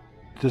paper,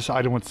 this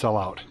item would sell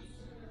out.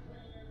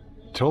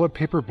 Toilet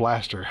paper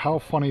blaster. How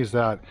funny is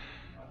that?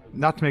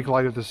 Not to make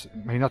light of this,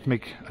 maybe not to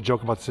make a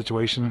joke about the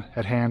situation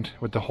at hand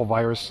with the whole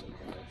virus,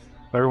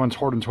 but everyone's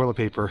hoarding toilet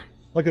paper.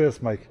 Look at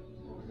this, Mike.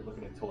 You're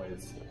looking at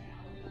toys.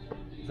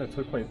 Is that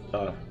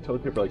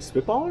toilet paper like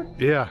Spitballer?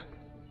 Yeah.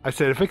 I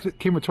said if it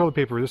came with toilet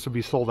paper, this would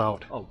be sold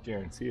out. Oh,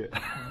 guarantee it.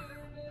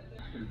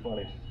 Pretty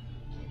funny.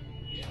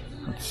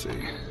 Let's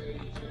see.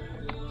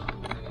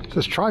 It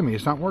says try me,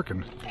 it's not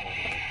working.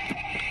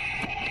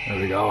 There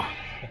we go.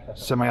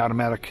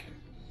 Semi-automatic.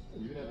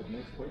 You even have a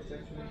nice toy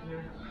section in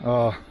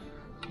here?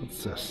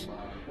 What's this?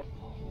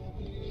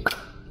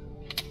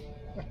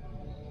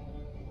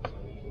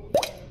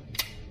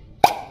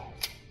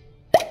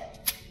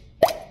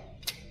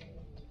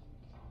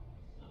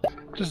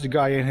 Just a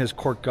guy in his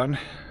cork gun.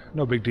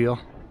 No big deal.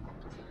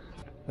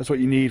 That's what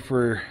you need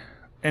for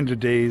end of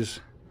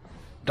days.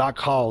 Doc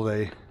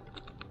Holiday.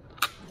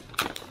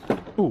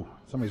 Ooh,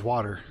 somebody's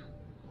water.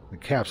 The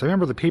caps. I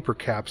remember the paper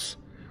caps.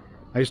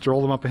 I used to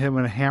roll them up and hit them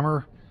with a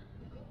hammer.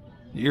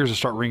 The ears would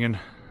start ringing.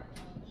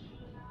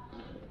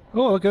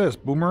 Oh, look at this.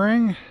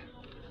 Boomerang.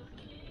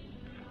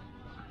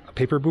 A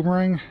paper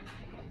boomerang.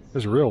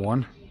 There's a real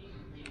one.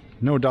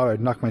 No doubt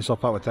I'd knock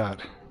myself out with that.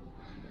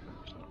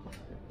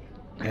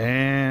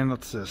 And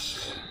what's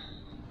this?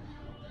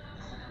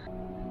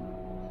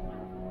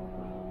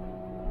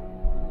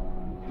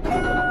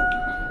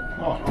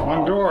 Oh,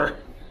 wrong door.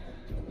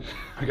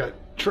 I got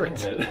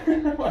tricked.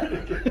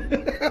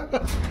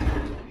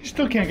 You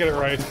still can't get it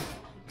right.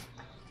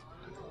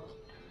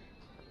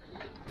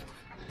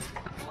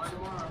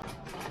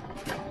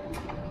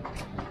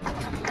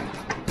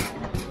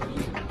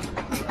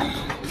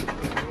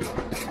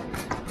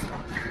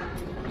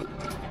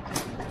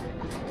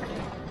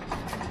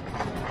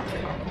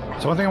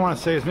 So one thing I want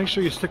to say is make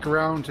sure you stick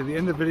around to the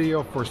end of the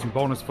video for some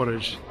bonus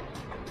footage.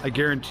 I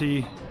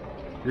guarantee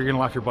you're going to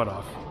laugh your butt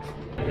off.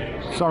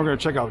 So we're going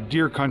to check out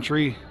deer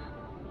country.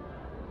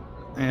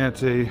 And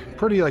it's a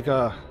pretty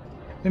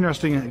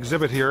interesting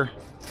exhibit here.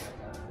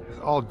 It's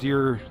all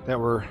deer that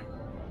were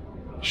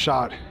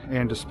shot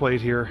and displayed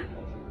here.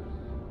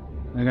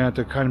 I'm going to have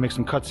to kind of make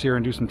some cuts here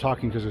and do some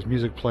talking because there's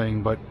music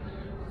playing, but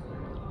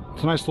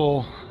it's a nice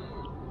little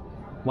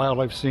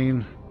wildlife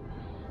scene.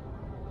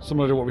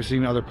 Similar to what we've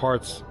seen in other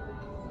parts.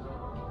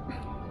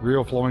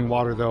 Real flowing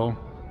water though.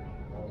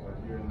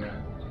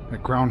 A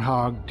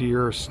groundhog,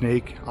 deer,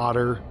 snake,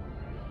 otter.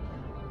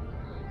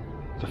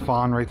 The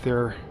fawn right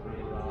there.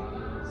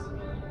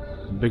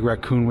 Big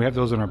raccoon. We have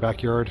those in our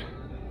backyard.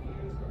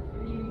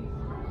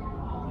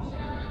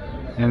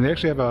 And they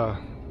actually have a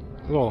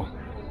little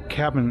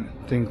cabin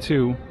thing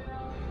too.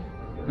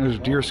 There's a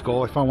deer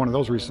skull. I found one of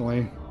those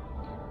recently.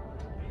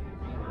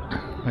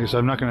 Like I said,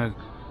 I'm not going to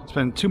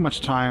spend too much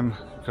time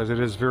because it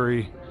is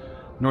very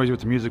noisy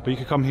with the music, but you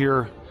can come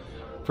here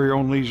for your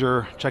own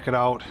leisure, check it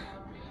out.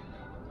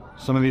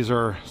 Some of these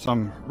are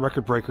some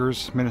record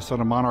breakers.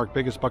 Minnesota Monarch,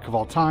 biggest buck of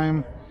all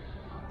time,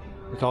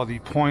 with all the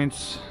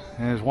points.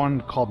 And there's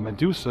one called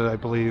Medusa, I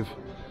believe.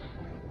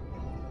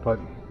 But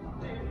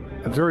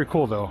it's very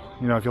cool though.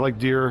 You know, if you like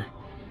deer,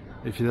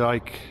 if you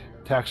like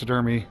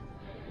taxidermy,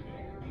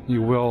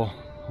 you will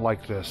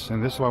like this.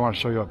 And this is what I want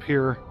to show you up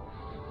here.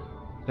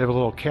 They have a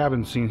little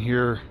cabin scene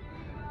here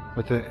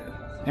with the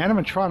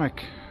animatronic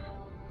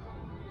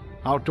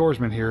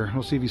outdoorsman here.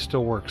 We'll see if he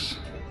still works.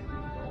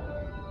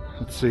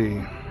 Let's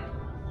see.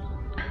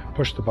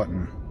 Push the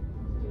button.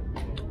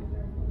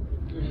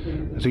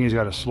 I think he's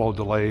got a slow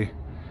delay.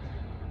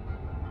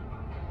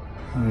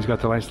 And he's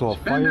got the nice little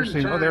fire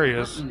scene. Oh, there he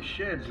is.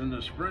 Sheds in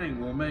the spring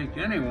will make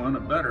anyone a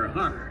better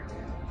hunter.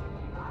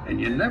 And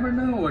you never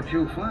know what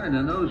you'll find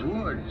in those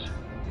woods.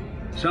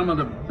 Some of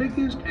the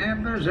biggest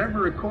antlers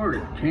ever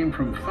recorded came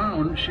from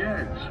found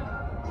sheds.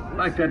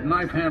 Like that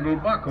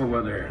knife-handled buck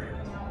over there.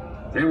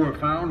 They were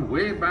found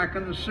way back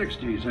in the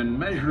 60s and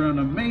measure an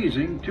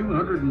amazing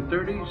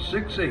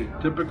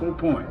 236.8 typical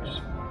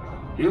points.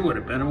 He would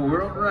have been a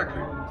world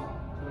record.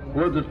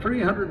 Or the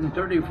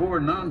 334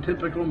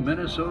 non-typical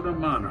Minnesota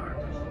Monarch.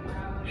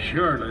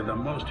 Surely the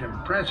most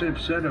impressive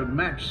set of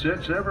match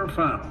sets ever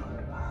found.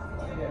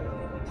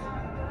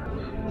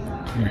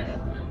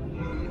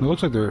 It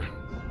looks like they're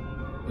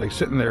like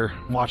sitting there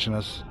watching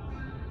us.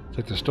 It's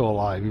like they're still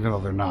alive, even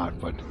though they're not,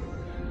 but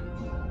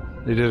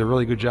they did a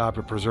really good job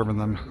of preserving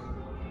them.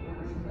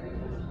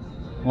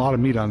 A lot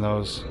of meat on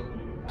those.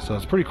 So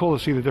it's pretty cool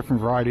to see the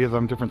different variety of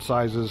them, different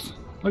sizes.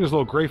 Look at this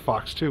little gray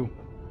fox too.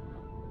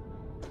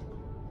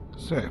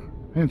 So, I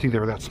didn't think they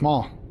were that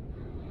small.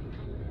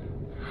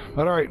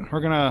 But alright,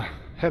 we're gonna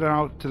head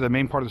out to the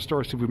main part of the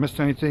store, see if we missed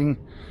anything.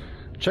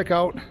 Check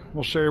out,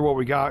 we'll show you what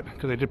we got,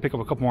 because I did pick up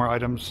a couple more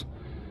items.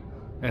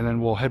 And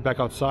then we'll head back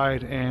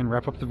outside and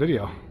wrap up the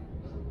video.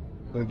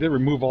 They did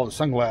remove all the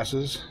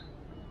sunglasses.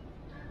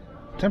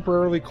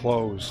 Temporarily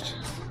closed.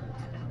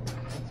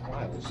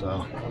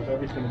 So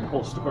Everything in the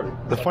whole store.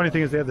 the funny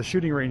thing is they have the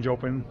shooting range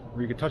open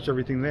where you can touch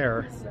everything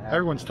there.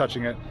 Everyone's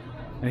touching it.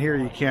 And here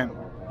you can't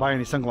buy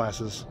any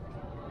sunglasses.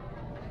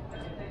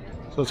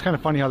 So it's kind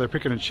of funny how they're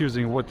picking and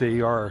choosing what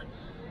they are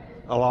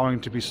allowing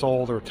to be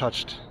sold or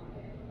touched.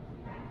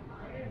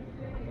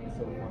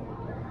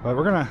 But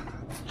we're gonna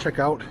check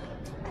out.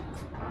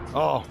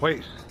 Oh,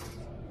 wait.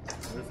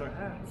 Where's our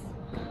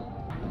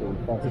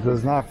hats? It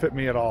does not fit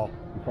me at all.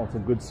 We found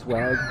some good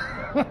swag.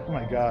 Oh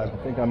my god.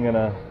 I think I'm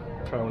gonna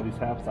try one of these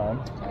hats on.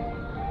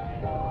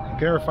 I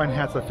can never find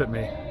hats that fit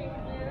me.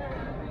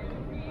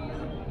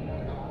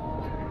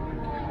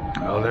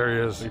 Oh, there he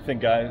What is. do you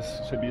think,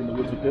 guys? Should be in the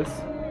woods with this?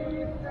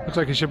 Looks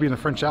like he should be in the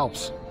French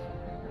Alps.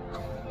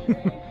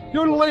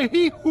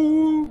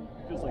 Yodelay-hee-hoo!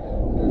 Feels like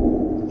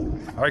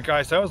Alright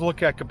guys, so that was a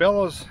look at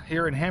Cabelas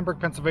here in Hamburg,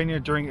 Pennsylvania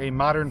during a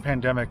modern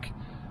pandemic.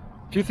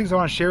 A few things I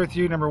want to share with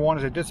you. Number one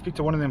is I did speak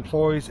to one of the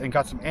employees and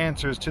got some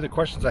answers to the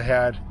questions I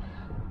had,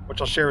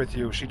 which I'll share with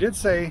you. She did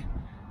say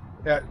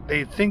that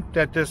they think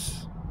that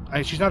this,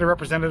 she's not a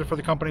representative for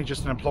the company,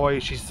 just an employee.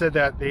 She said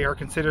that they are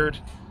considered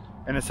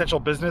an essential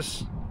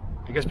business,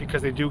 I guess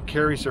because they do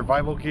carry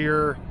survival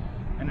gear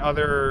and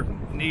other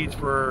needs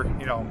for,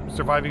 you know,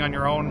 surviving on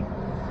your own.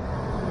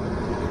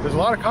 There's a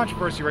lot of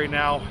controversy right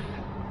now,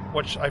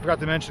 which I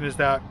forgot to mention, is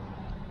that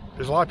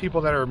there's a lot of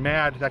people that are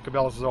mad that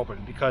Cabelas is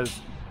open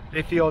because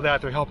they feel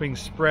that they're helping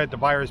spread the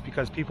virus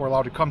because people are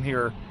allowed to come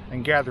here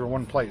and gather in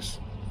one place.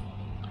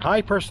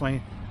 I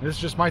personally, and this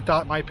is just my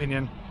thought, my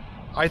opinion,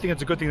 I think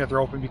it's a good thing that they're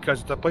open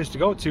because it's a place to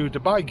go to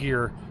buy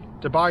gear,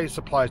 to buy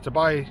supplies, to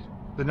buy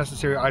the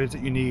necessary items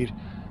that you need.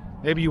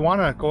 Maybe you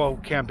want to go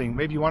out camping,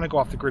 maybe you want to go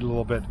off the grid a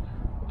little bit.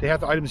 They have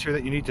the items here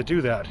that you need to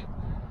do that.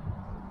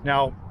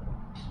 Now,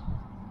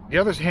 the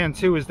other hand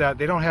too is that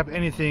they don't have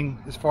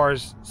anything as far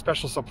as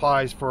special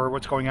supplies for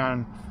what's going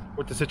on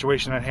with the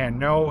situation at hand.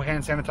 No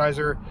hand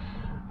sanitizer,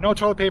 no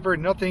toilet paper,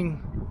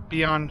 nothing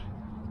beyond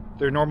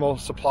their normal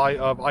supply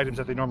of items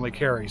that they normally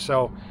carry.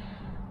 So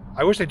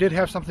I wish they did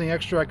have something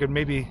extra. I could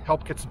maybe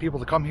help get some people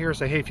to come here,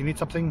 say, hey, if you need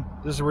something,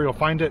 this is where you'll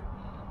find it.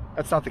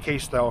 That's not the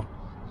case though.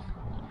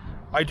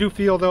 I do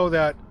feel though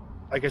that,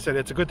 like I said,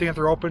 it's a good thing that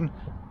they're open.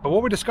 But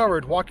what we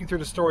discovered walking through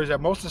the store is that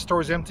most of the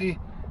store is empty.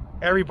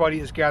 Everybody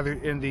is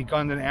gathered in the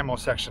gun and ammo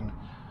section.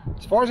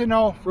 As far as I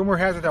know, rumor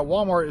has it that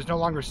Walmart is no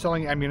longer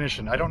selling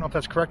ammunition. I don't know if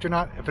that's correct or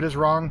not. If it is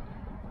wrong,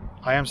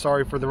 I am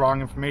sorry for the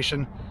wrong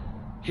information.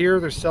 Here,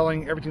 they're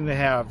selling everything they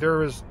have.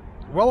 There is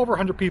well over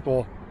 100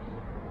 people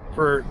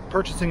for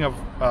purchasing of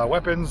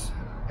weapons,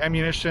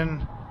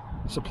 ammunition,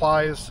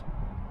 supplies.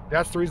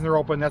 That's the reason they're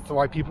open. That's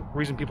the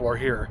reason people are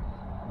here.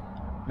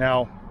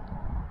 Now,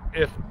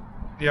 if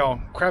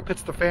crap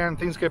hits the fan,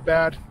 things get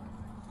bad,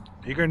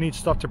 you're gonna need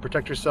stuff to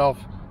protect yourself,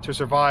 to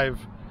survive,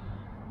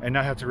 and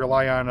not have to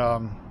rely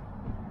on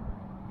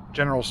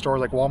general stores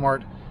like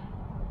Walmart.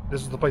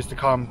 This is the place to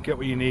come, get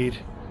what you need,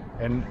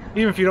 and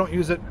even if you don't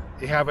use it,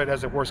 you have it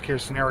as a worst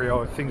case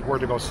scenario if things were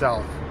to go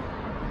south.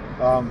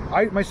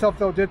 I myself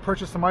though did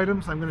purchase some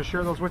items. I'm going to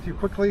share those with you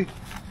quickly,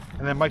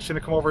 and then Mike's going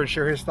to come over and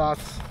share his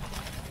thoughts.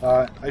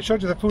 I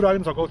showed you the food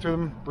items. I'll go through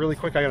them really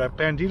quick. I got a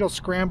Bandito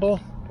Scramble.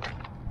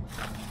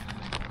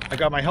 I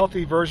got my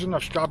healthy version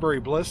of Strawberry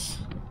Bliss.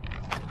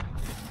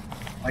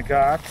 I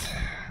got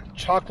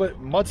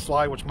chocolate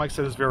mudslide, which Mike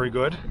said is very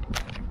good.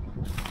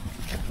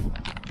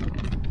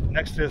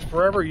 Next is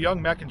Forever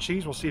Young Mac and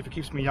Cheese. We'll see if it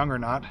keeps me young or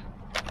not.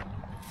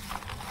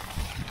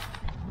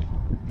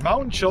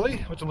 Mountain chili,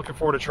 which I'm looking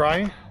forward to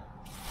trying.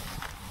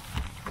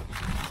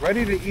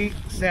 Ready to eat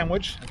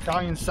sandwich,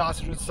 Italian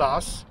sausage with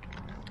sauce.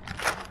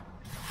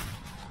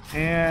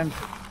 And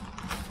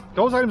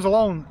those items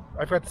alone,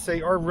 I forgot to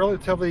say, are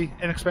relatively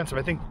inexpensive.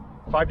 I think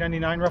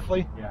 $5.99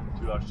 roughly. Yeah,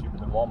 $2 cheaper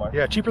than Walmart.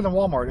 Yeah, cheaper than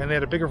Walmart, and they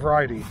had a bigger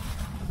variety.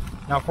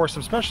 Now, for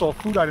some special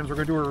food items we're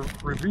going to do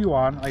a review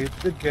on, I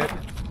did get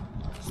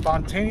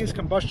Spontaneous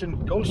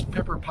Combustion Ghost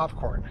Pepper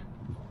Popcorn.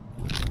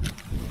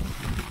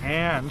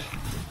 And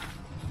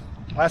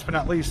last but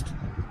not least,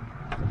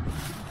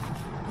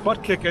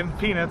 Butt Kickin'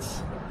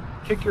 Peanuts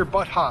Kick Your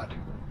Butt Hot.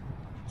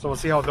 So we'll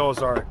see how those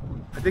are.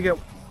 I did get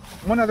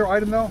one other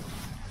item though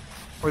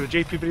for the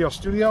JPVideos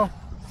studio.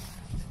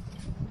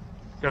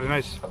 Got a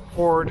nice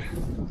Ford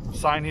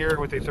sign here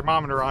with a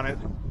thermometer on it.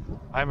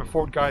 I'm a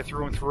Ford guy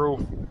through and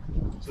through.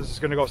 So this is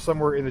going to go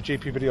somewhere in the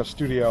JPVideos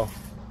studio.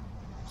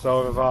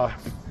 So if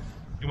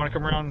you want to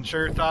come around and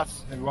share your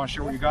thoughts, and you want to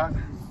share what you got.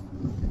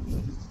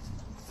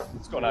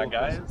 What's going on,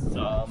 guys?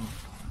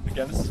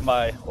 Again, this is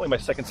only my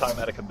second time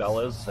at a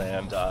Cabelas,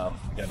 and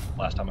again,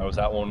 last time I was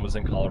at one was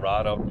in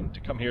Colorado. And to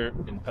come here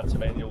in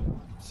Pennsylvania,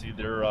 see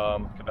their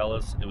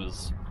Cabelas, it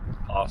was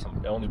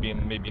awesome. Only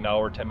being maybe an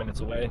hour, 10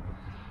 minutes away.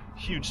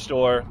 Huge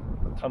store,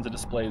 tons of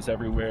displays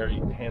everywhere,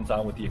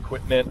 hands-on with the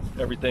equipment,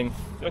 everything.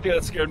 The only thing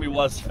that scared me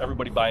was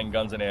everybody buying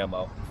guns and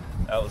ammo.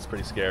 That was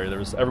pretty scary.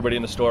 Everybody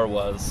in the store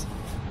was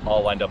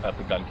all lined up at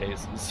the gun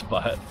cases,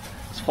 but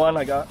it's fun.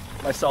 I got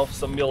myself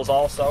some meals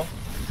also.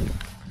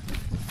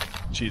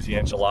 Cheesy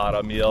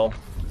enchilada meal.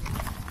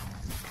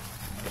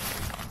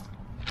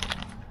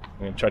 I'm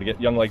gonna try to get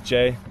young like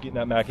Jay, eating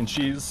that mac and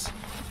cheese.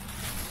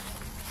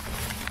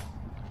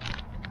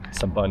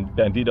 Some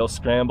Bandito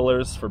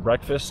scramblers for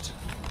breakfast.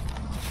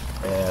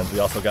 And we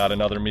also got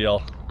another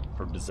meal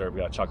for dessert. We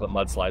got chocolate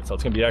mudslide, so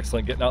it's gonna be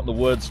excellent getting out in the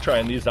woods,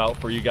 trying these out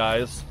for you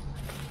guys.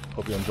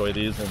 Hope you enjoy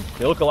these, and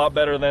they look a lot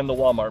better than the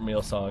Walmart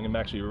meal, so I'm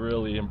actually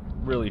really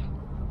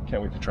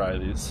can't wait to try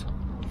these.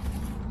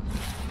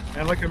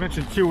 And like I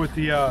mentioned too, with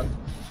the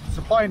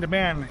supply and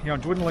demand,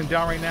 dwindling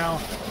down right now,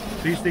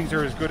 these things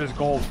are as good as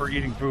gold for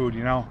eating food.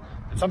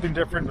 It's something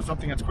different, but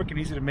something that's quick and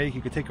easy to make.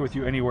 You can take it with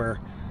you anywhere.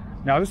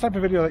 Now, this type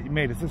of video that you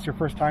made, is this your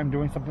first time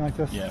doing something like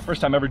this? Yeah,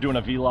 first time ever doing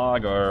a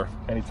vlog or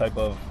any type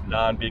of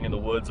non-being in the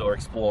woods or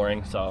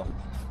exploring, so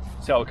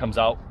see how it comes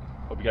out.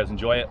 Hope you guys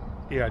enjoy it.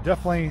 Yeah,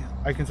 definitely.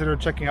 I consider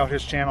checking out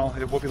his channel.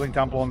 It will be linked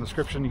down below in the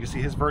description. You can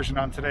see his version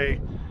on today.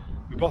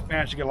 We both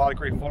managed to get a lot of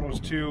great photos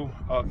too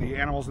of the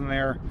animals in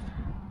there.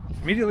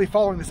 Immediately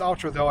following this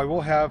outro though, I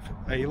will have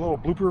a little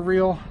blooper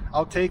reel,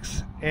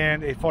 outtakes,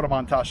 and a photo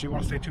montage, so you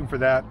want to stay tuned for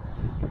that.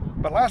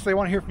 But lastly, I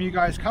want to hear from you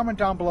guys. Comment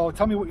down below.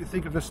 Tell me what you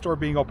think of this store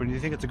being open. Do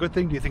you think it's a good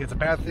thing? Do you think it's a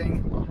bad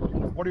thing?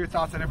 What are your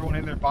thoughts on everyone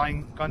in there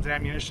buying guns and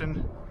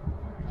ammunition?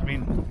 I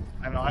mean,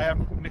 I don't know, I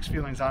have mixed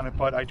feelings on it,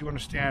 but I do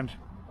understand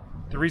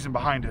the reason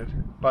behind it.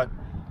 But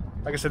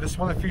like I said, this is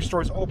one of the few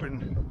stores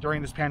open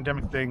during this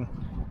pandemic thing,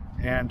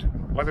 and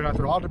whether or not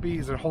they're allowed to be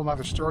is a whole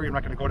nother story. I'm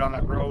not going to go down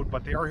that road,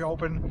 but they are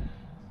open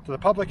to the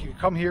public. You can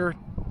come here,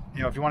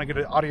 you know, if you want to get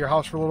it out of your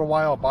house for a little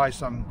while, buy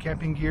some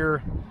camping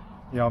gear,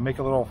 you know, make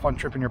a little fun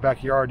trip in your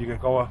backyard. You can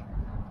go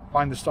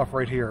find the stuff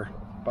right here.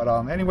 But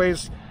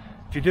anyways,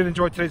 if you did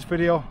enjoy today's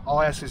video, all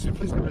I ask is to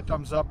please give it a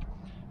thumbs up.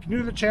 If you're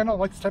new to the channel,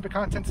 like this type of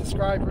content,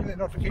 subscribe, ring that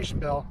notification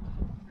bell.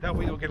 That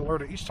way you'll get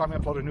alerted each time I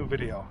upload a new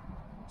video.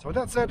 So with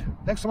that said,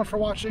 thanks so much for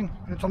watching,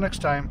 and until next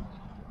time,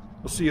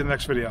 we'll see you in the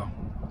next video.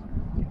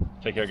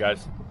 Take care,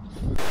 guys.